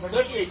that one.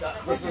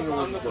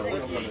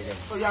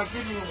 So yeah,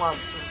 give me one.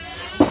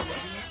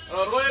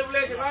 Royal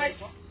Village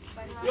rice.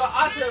 You are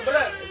asking,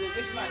 brother.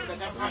 This man, the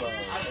campaign.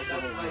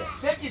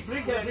 Take it,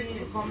 bring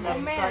everything, come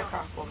inside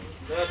car for me.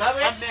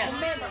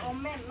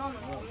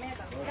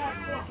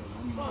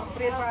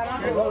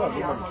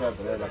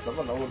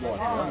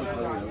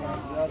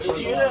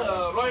 You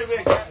know Royal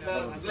Village, the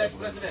village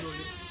president.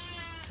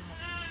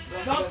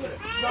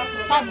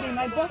 Papi,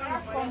 my boss is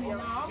coming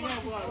now.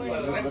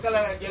 Red color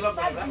and yellow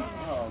color.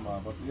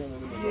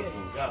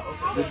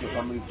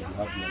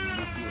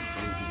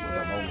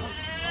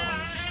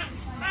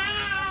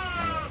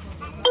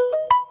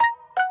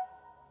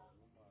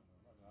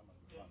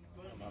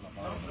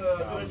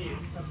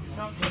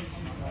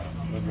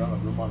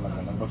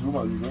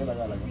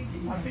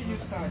 I think you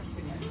start.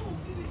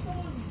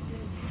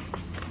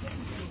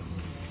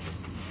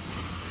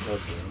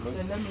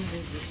 Then let me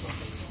leave this one.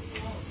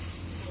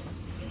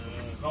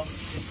 Yeah,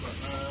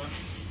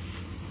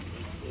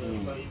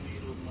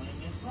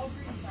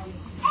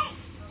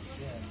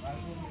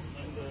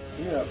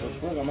 but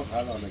we're going to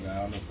have a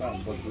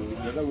understand, but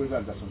the other way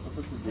that doesn't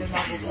put it to the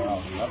house.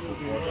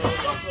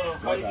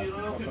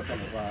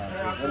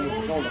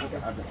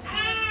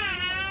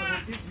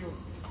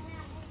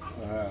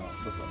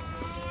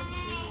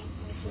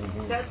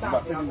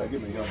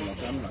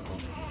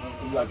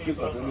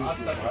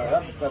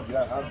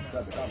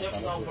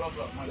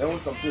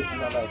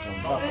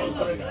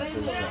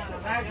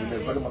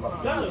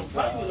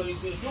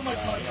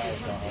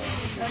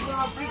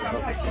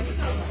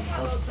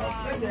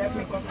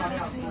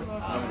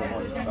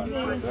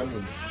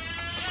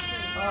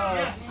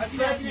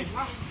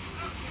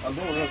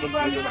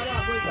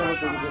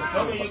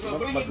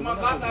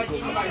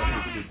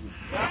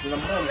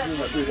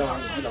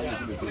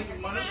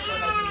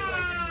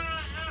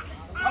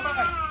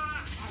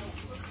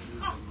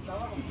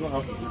 You don't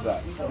have to do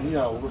that.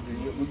 Yeah,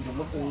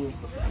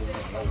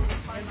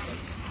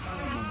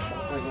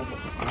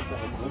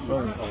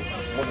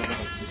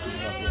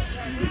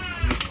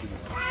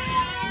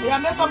 Yeah,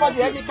 let somebody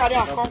help me carry a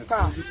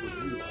conker.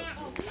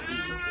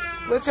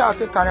 Wait till I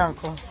take carry and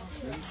come.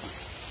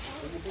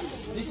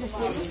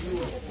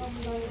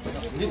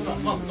 This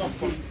one, come.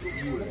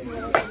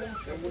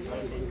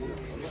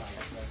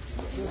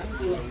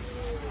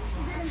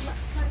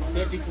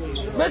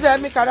 Wait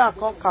let me carry a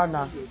conker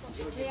now.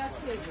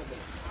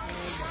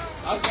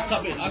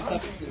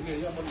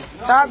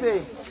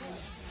 Tabi.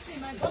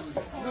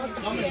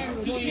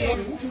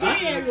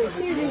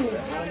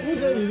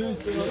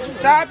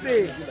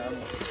 Tabi.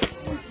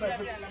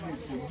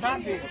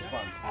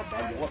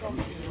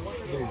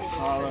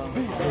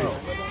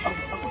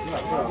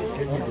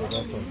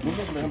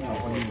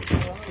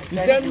 You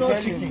said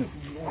no chicken.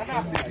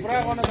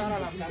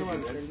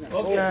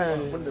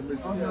 Okay.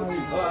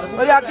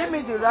 Oh yeah, give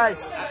me the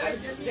rice.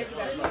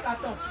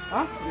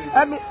 Huh?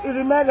 I mean, it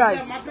remain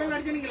rice.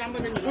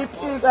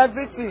 If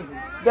everything,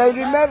 they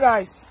remain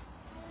rice.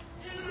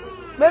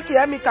 Make it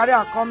let me carry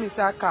and come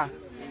inside car.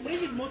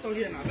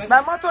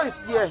 My motor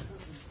is here.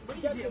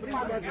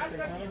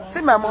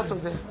 See my motor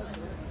there.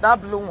 That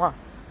blue one.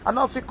 I don't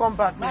know if he come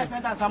back. My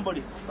friend and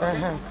somebody.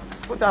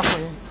 Put that for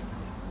you.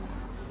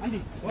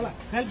 Andy, voila,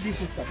 help this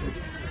sister.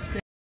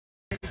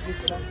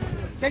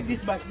 Take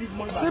this bag, this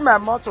small bag. See my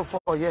motto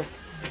for you.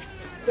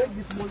 Take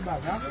this small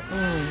bag, huh?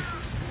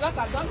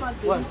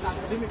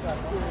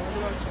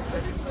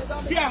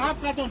 See, I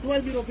have carton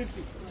 12.50.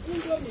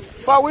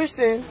 For which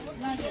thing?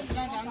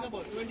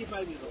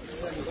 25.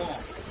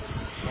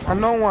 I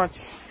don't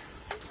want.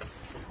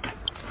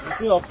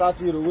 Instead of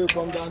 30, we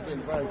come down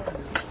 25.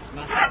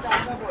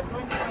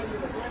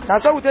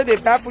 That's how we take the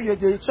buy for you,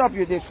 they chop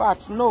you, they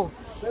fat. No.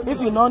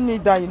 If you don't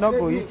need that, you not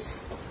go eat.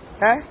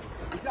 Eh?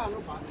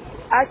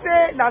 I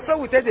say, that's how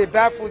we take the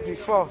buy food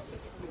before.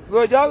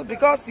 Go just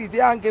because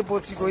they ain't able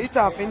to go eat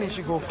and finish,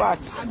 you go fat.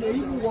 And they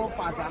even want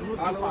fat, I'm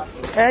not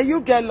fat. Eh,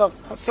 you get luck.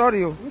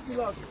 Sorry.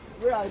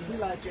 Where I be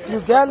like, you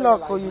get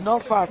luck or you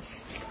not fat.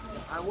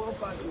 I want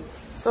fat.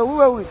 So we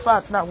were with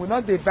fat now. We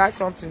not they buy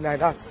something like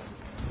that.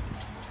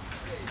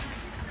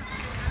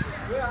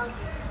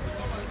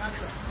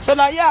 So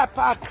now yeah, I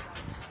pack.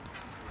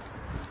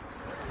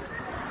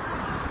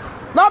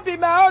 Not be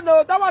my own,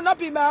 no. That one not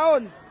be my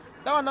own.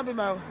 That one not be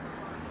my own.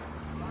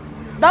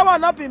 That one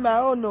not be my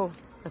own, no.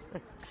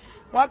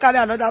 One carry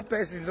another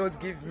person don't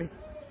give me.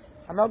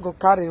 I'm not go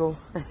carry oh.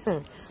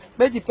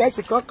 Make the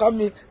person come call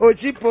me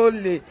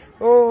Ojipole,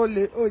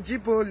 ole,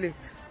 Ojipole,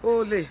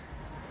 ole.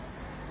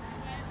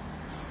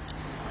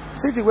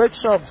 See the way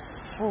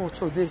shops full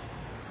today.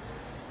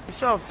 The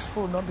shops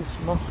full, not be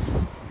small.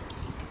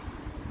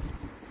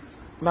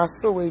 Now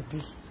so will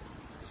be.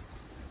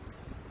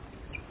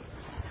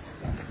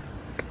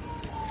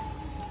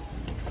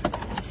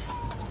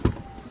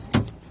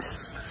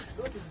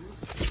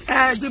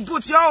 The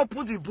boot, you all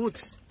put the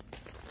boot.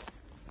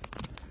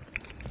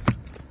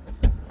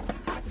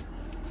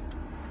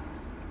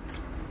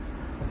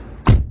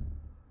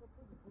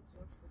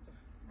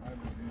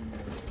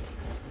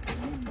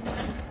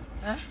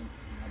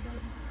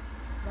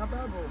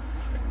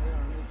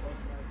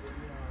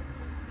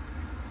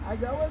 I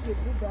always a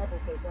good Bible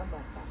for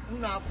example.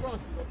 Now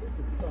front, you're supposed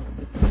to put on.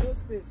 No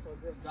space for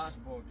them.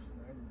 Dashboard.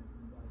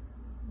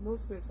 No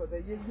space for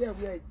them. Yeah,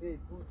 where they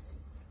put. So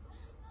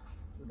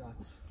that.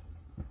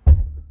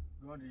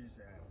 God is.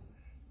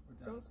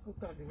 Just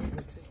put out the way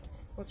you say.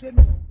 But where me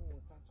not put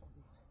water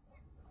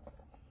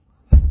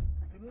to it.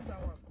 Remove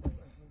that one.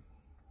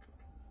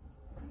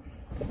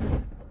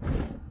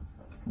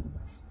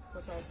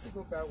 Because I'll still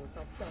go buy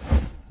water.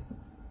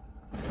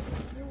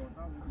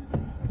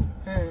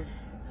 Hey.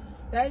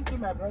 Thank you,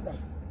 my brother.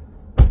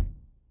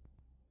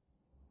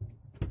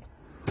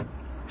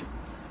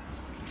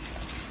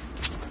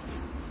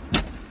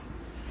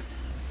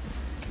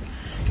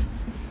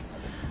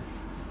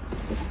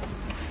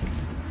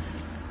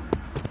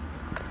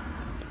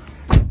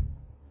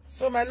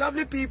 So my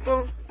lovely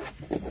people,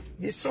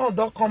 the sun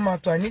don't come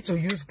out, so I need to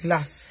use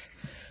glass.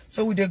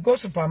 So we dey go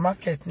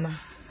supermarket now.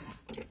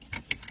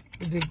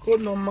 We dey go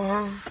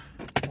normal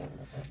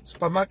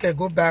supermarket,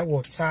 go buy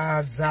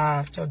water,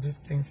 zaft, all these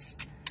things.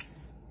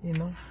 You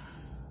know,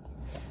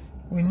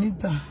 we need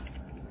that.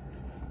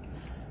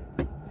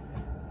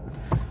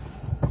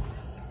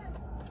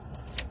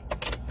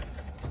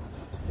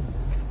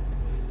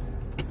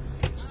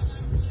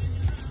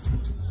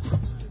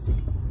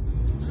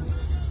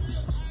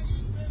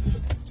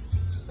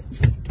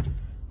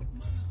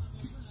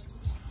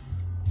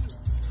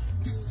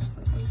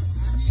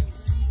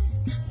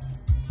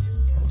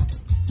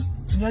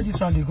 Yeah,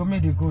 this one they go,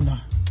 make they go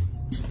now.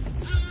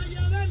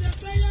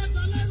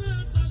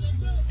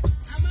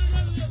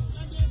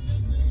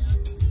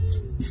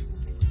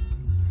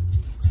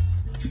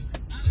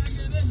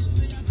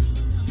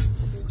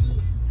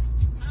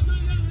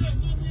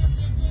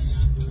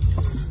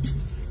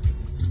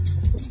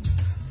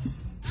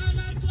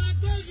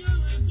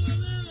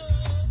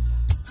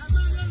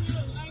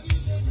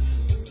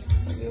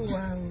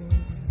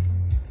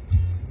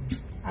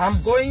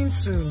 I'm going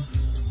to.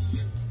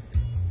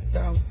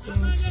 Yeah, I'm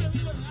going to.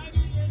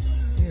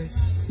 Yes.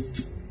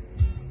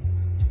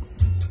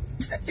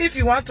 If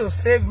you want to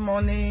save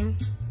money,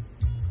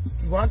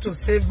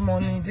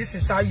 this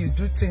is how you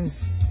do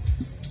things.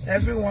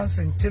 Every once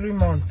in 3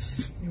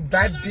 months, you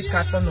buy big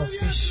carton of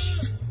fish.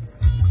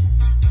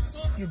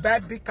 You buy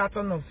big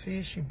carton of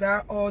fish. You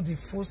buy all the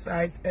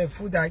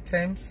food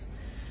items.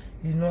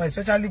 You know,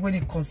 especially when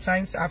it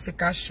concerns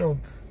Africa shop.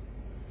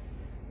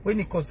 When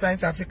it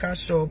concerns Africa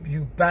shop,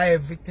 you buy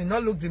everything.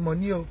 Not look the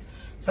money. Oh.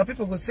 Some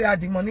people go say,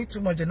 the money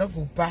too much, they not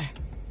go buy.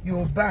 You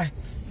will buy.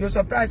 You're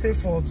surprised, say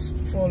for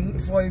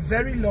a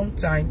very long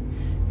time,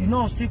 you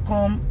know, still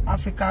come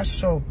Africa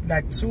shop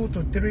like 2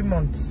 to 3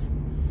 months.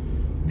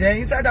 Then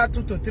inside that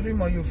 2 to 3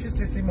 months, you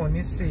still see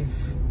money save.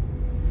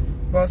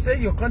 But say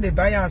you can't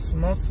buy a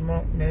small,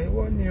 me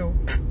one you.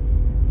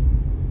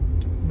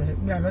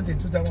 Me I know they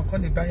do that one.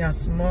 Can't buy a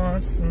small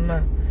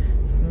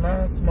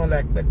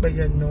like but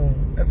you know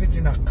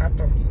everything are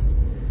cartons.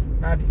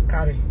 Now they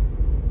carry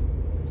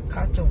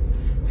carton.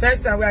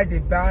 First time where they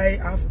buy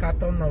half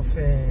carton of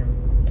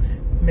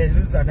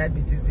Melus and I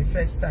be this the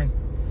first time.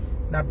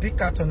 Now big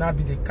carton I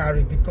be they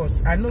carry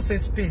because I know say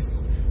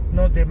space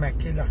not they my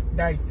killer.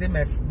 That is they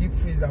my deep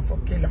freezer for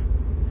killer.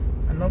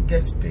 I not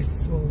get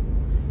space. So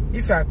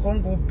if I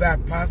can't go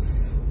back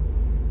past,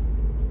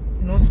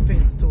 no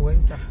space to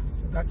enter.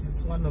 So that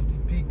is one of the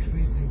big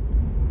reasons.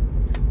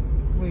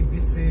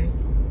 We say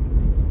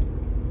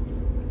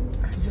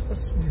I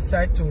just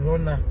decide to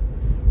run her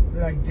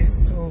like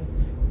this. So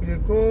we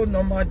go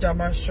normal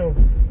German shop,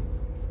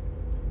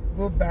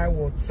 go buy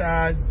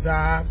water,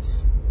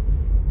 zaft,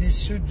 the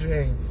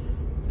children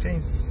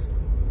things,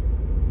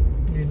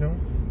 you know.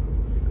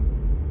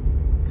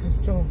 And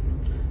so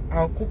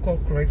I'll cook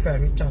okra if I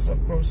reach as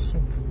okra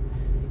soup.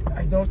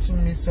 I don't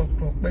miss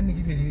okra. When you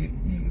give it,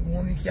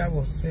 one here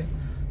was say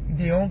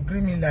they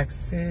hungry me like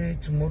say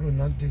tomorrow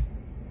not day.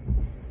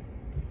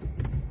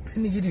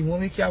 When you give it, 1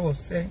 week here was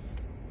say.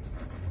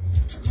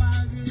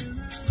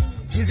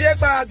 You say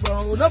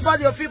backbone,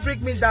 nobody will feel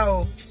break me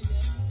down.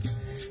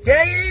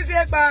 Yeah, you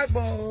say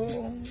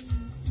backbone.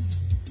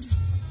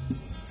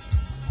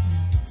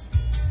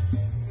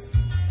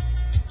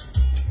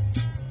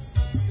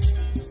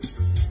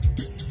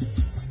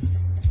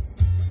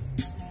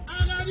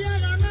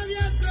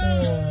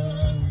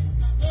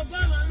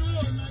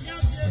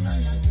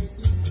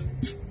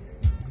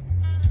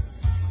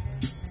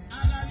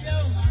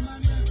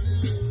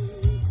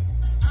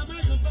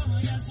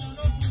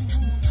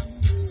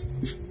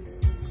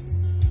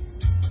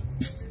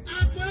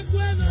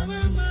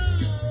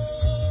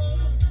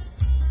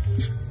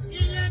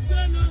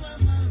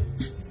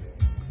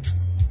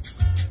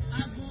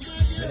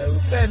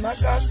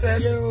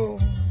 Hello.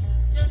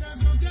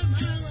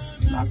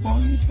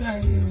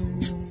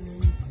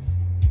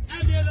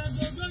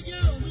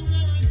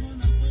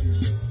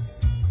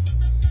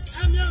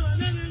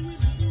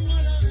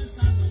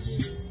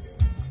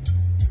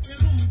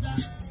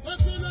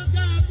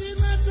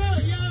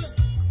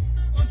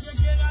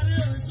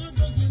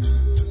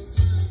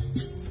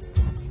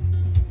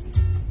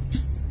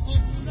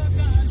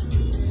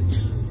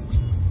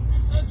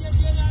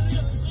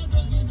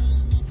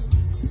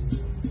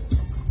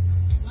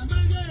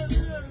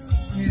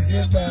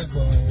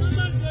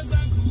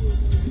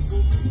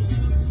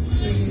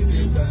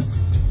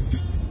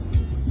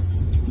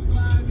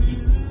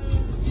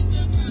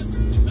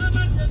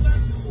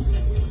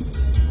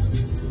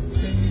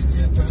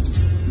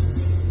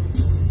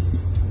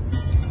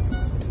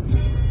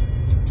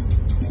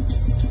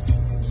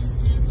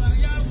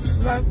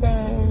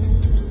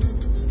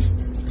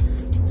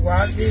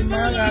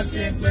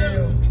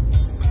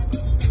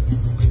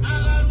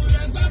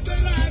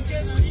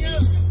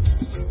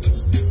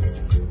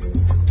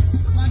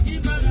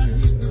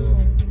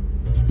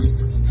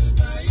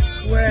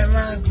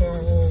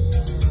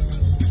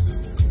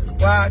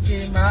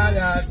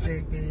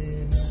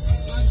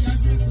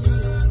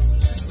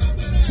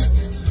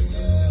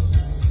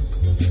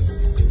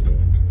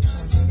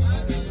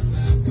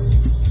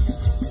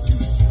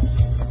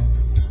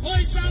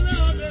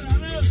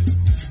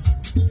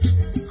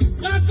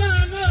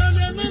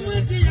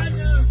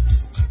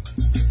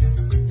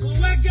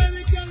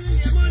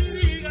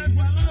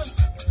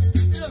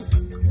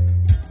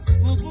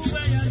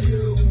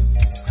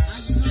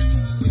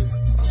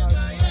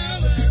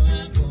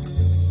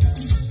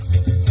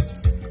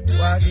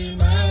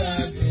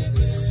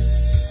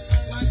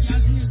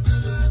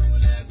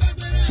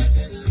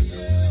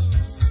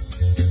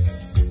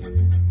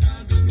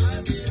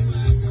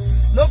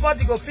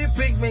 Nobody go feel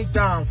bring me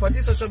down for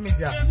this social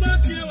media.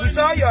 With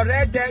all your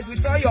red dead,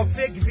 with all your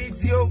fake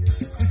video,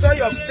 with all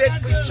your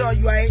fake picture,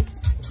 you are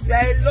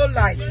a low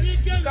life.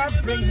 You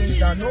can't bring me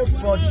down.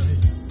 Nobody.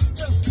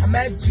 I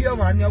might be a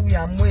man here we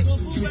are with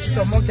Mrs.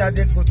 Omokia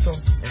de Goto.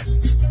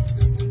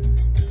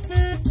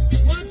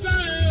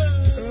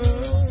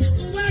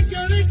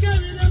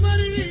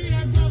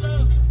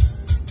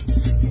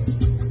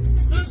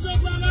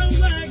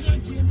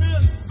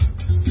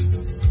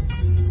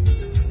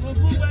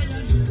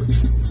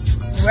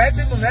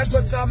 Waiting for me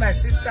to tell my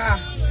sister,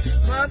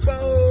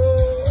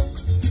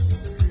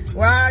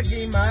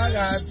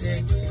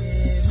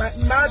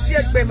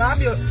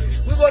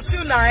 we go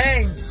see na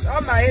hands.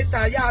 All my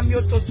hater, yeah, I'm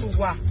your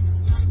totuwa.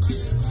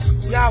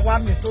 Yeah,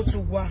 I'm your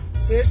totuwa.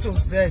 A to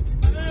Z.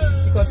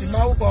 Because in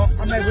my work,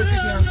 I'm a waiting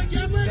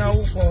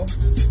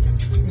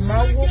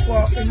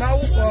in my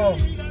work.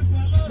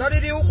 Not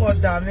in the work,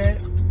 damn it.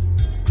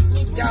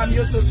 Yeah, I'm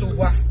your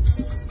totuwa.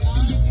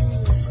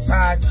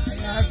 But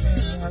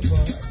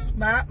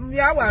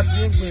ya was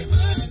angry.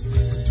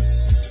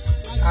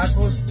 I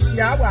was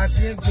ya was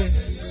angry.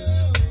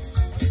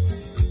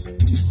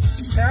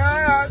 I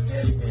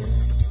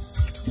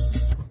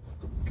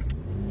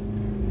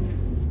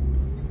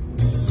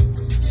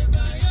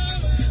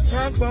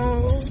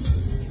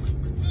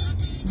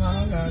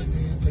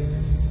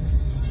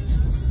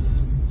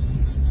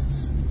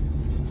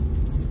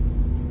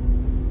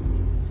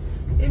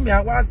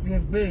was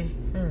angry.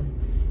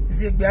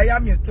 Is it I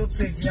am your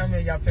total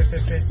ya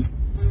fefe.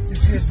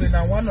 This is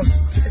one of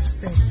the best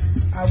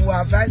things I will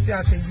advise you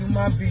as a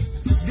human being.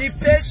 Be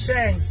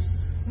patient.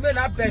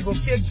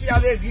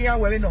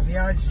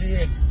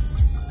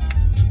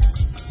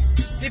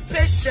 Be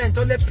patient,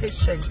 only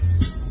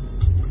patience.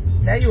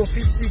 Then you will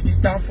see the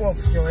downfall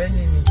of your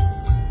enemy.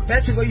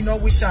 Person where you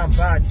not wish am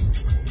bad,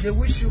 they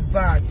wish you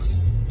bad.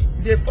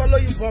 They follow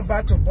you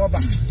bumper to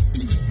bumper.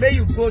 May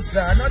you go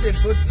down. I know they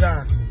go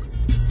down.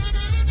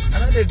 I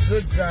know they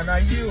go down. Are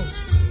you?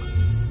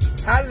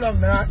 How long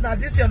now? Now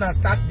this year now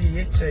start the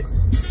hatred,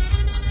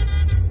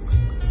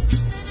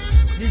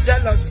 the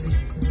jealousy.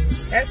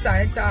 Esther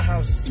enter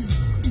house.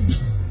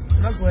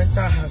 I'm not going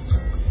to enter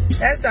house.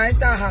 Esther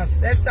enter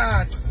house. Enter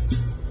house.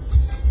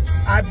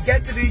 I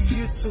get 3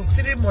 YouTube,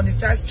 3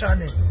 monetized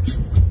channel.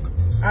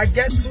 I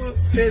get 2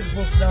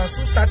 Facebook now.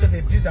 So start to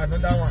build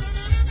another one.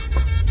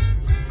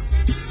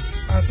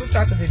 I so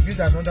start to build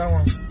another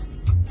one.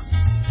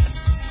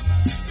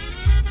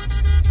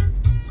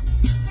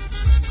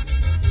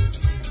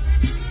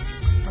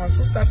 I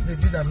so start to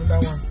build another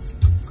one.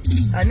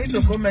 I need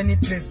to go many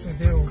places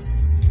today. Oh.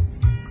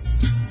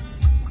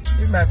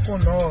 Leave my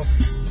phone off.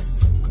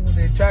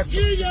 They drive.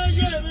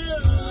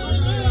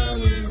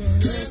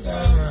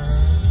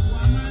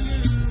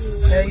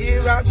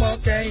 You rock more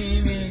can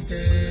me.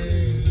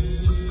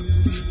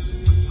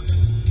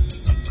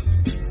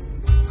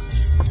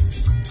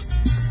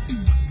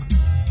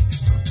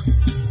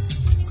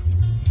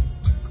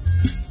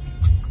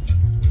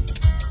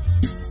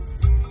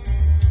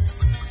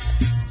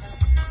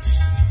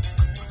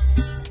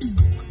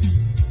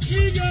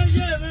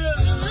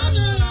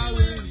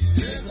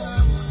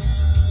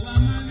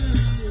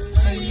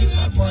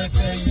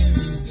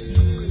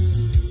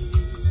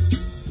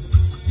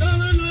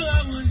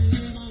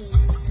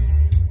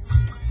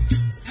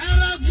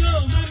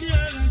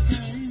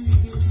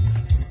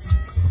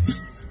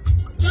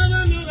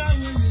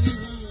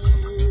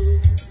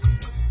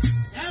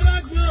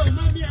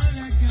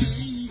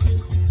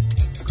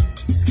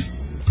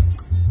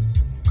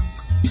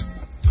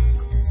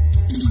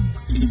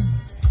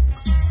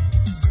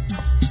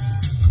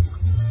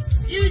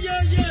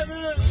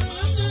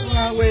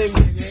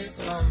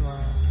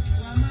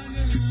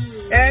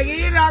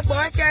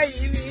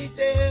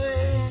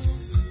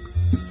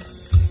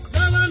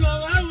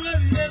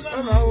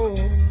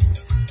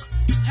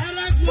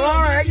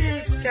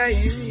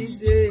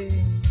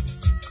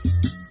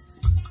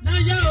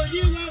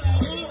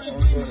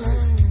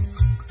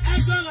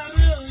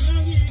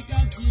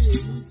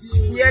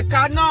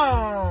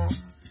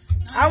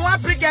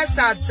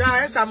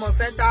 Esther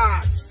must enter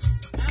us.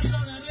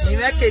 You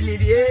make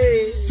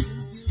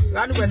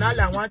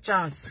one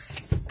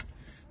chance.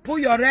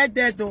 Put your red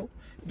there though.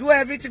 Do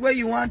everything where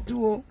you want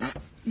to.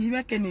 You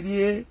make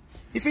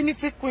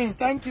Infinity Queen,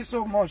 thank you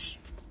so much.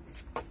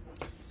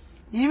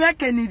 You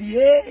make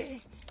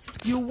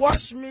you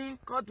wash me,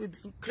 God will be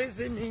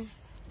increasing me.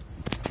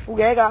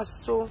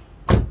 So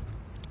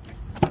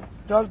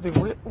just be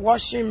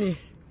washing me.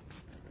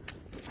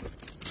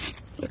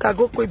 You can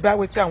go quick back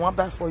with you and one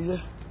back for you.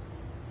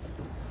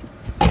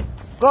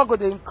 God go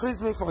to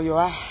increase me for your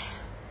eye.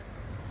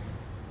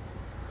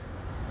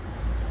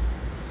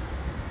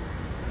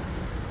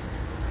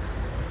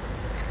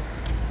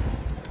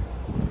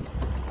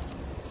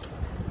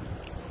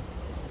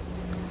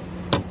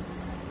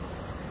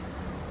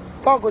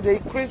 God go to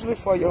increase me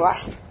for your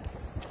eye.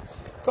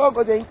 God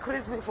go to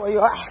increase me for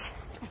your eye.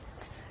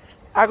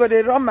 I go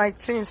to run my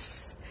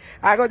things.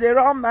 I go to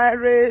run my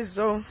race.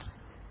 Oh.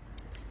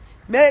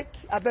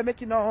 I bet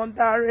make you not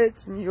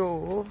underrate me.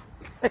 Oh.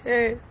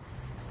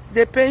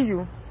 They pay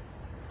you.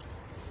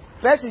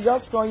 First you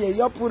just come here,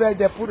 you put right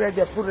there.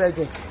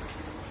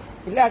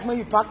 You like when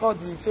you pack out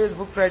the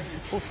Facebook credit,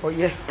 put for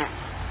here.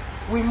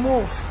 We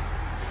move.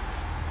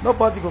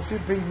 Nobody go feel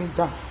bring me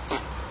down.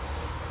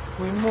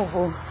 We move.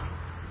 Oh.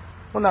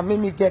 Wanna make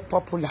me get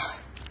popular.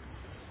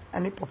 I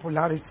need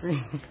popularity.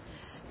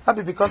 Not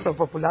be because of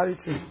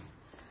popularity.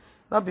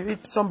 Not be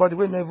somebody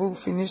will never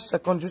finish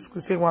secondary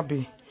school say want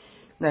be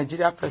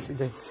Nigeria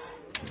president.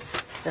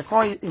 They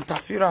can't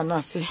interfere and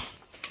now say,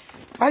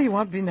 why you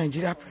want to be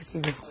Nigeria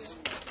president?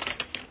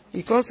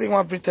 Because they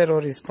want to be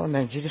terrorists called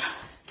Nigeria.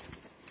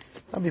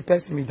 Not be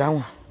pressing me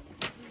down.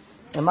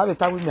 And my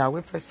better with me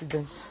away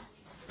president.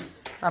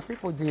 Now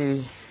people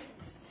they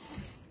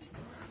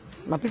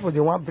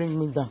want to bring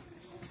me down.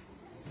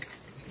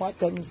 What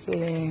tell me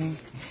say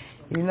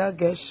you not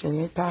get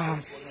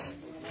shinitas.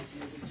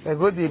 They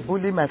go they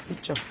bully my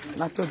picture.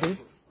 Not today.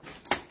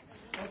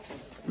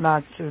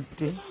 Not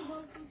today.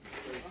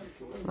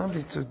 Not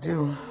be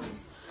today.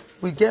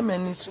 We get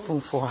many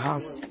spoons for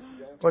house,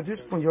 but this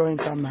spoon you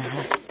enter my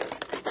house.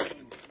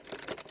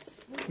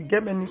 We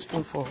get many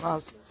spoons for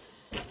house.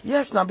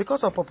 Yes, now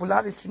because of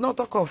popularity, not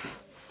talk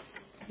of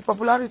the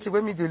popularity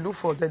when me they look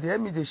for that they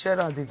help me they share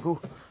and they go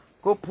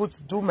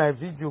do my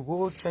video,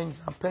 go change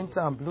and paint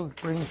and blue,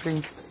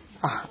 green.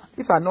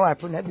 If I know I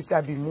put maybe say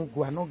I be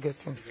mugu, I don't get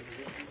sense.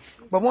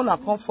 But when I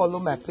can't follow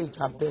my page,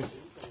 I beg.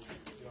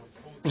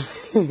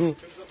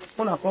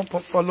 When I can't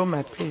follow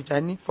my page,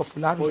 I need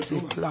popularity.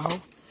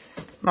 When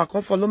I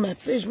can't follow my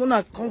page, when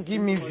I can't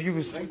give me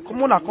views,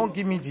 when I can't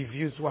give me the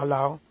views,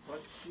 wow.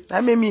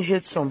 That made me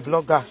hate some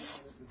bloggers.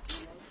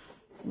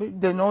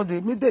 They know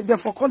they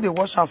forgot they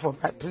wash out for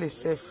my place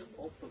safe.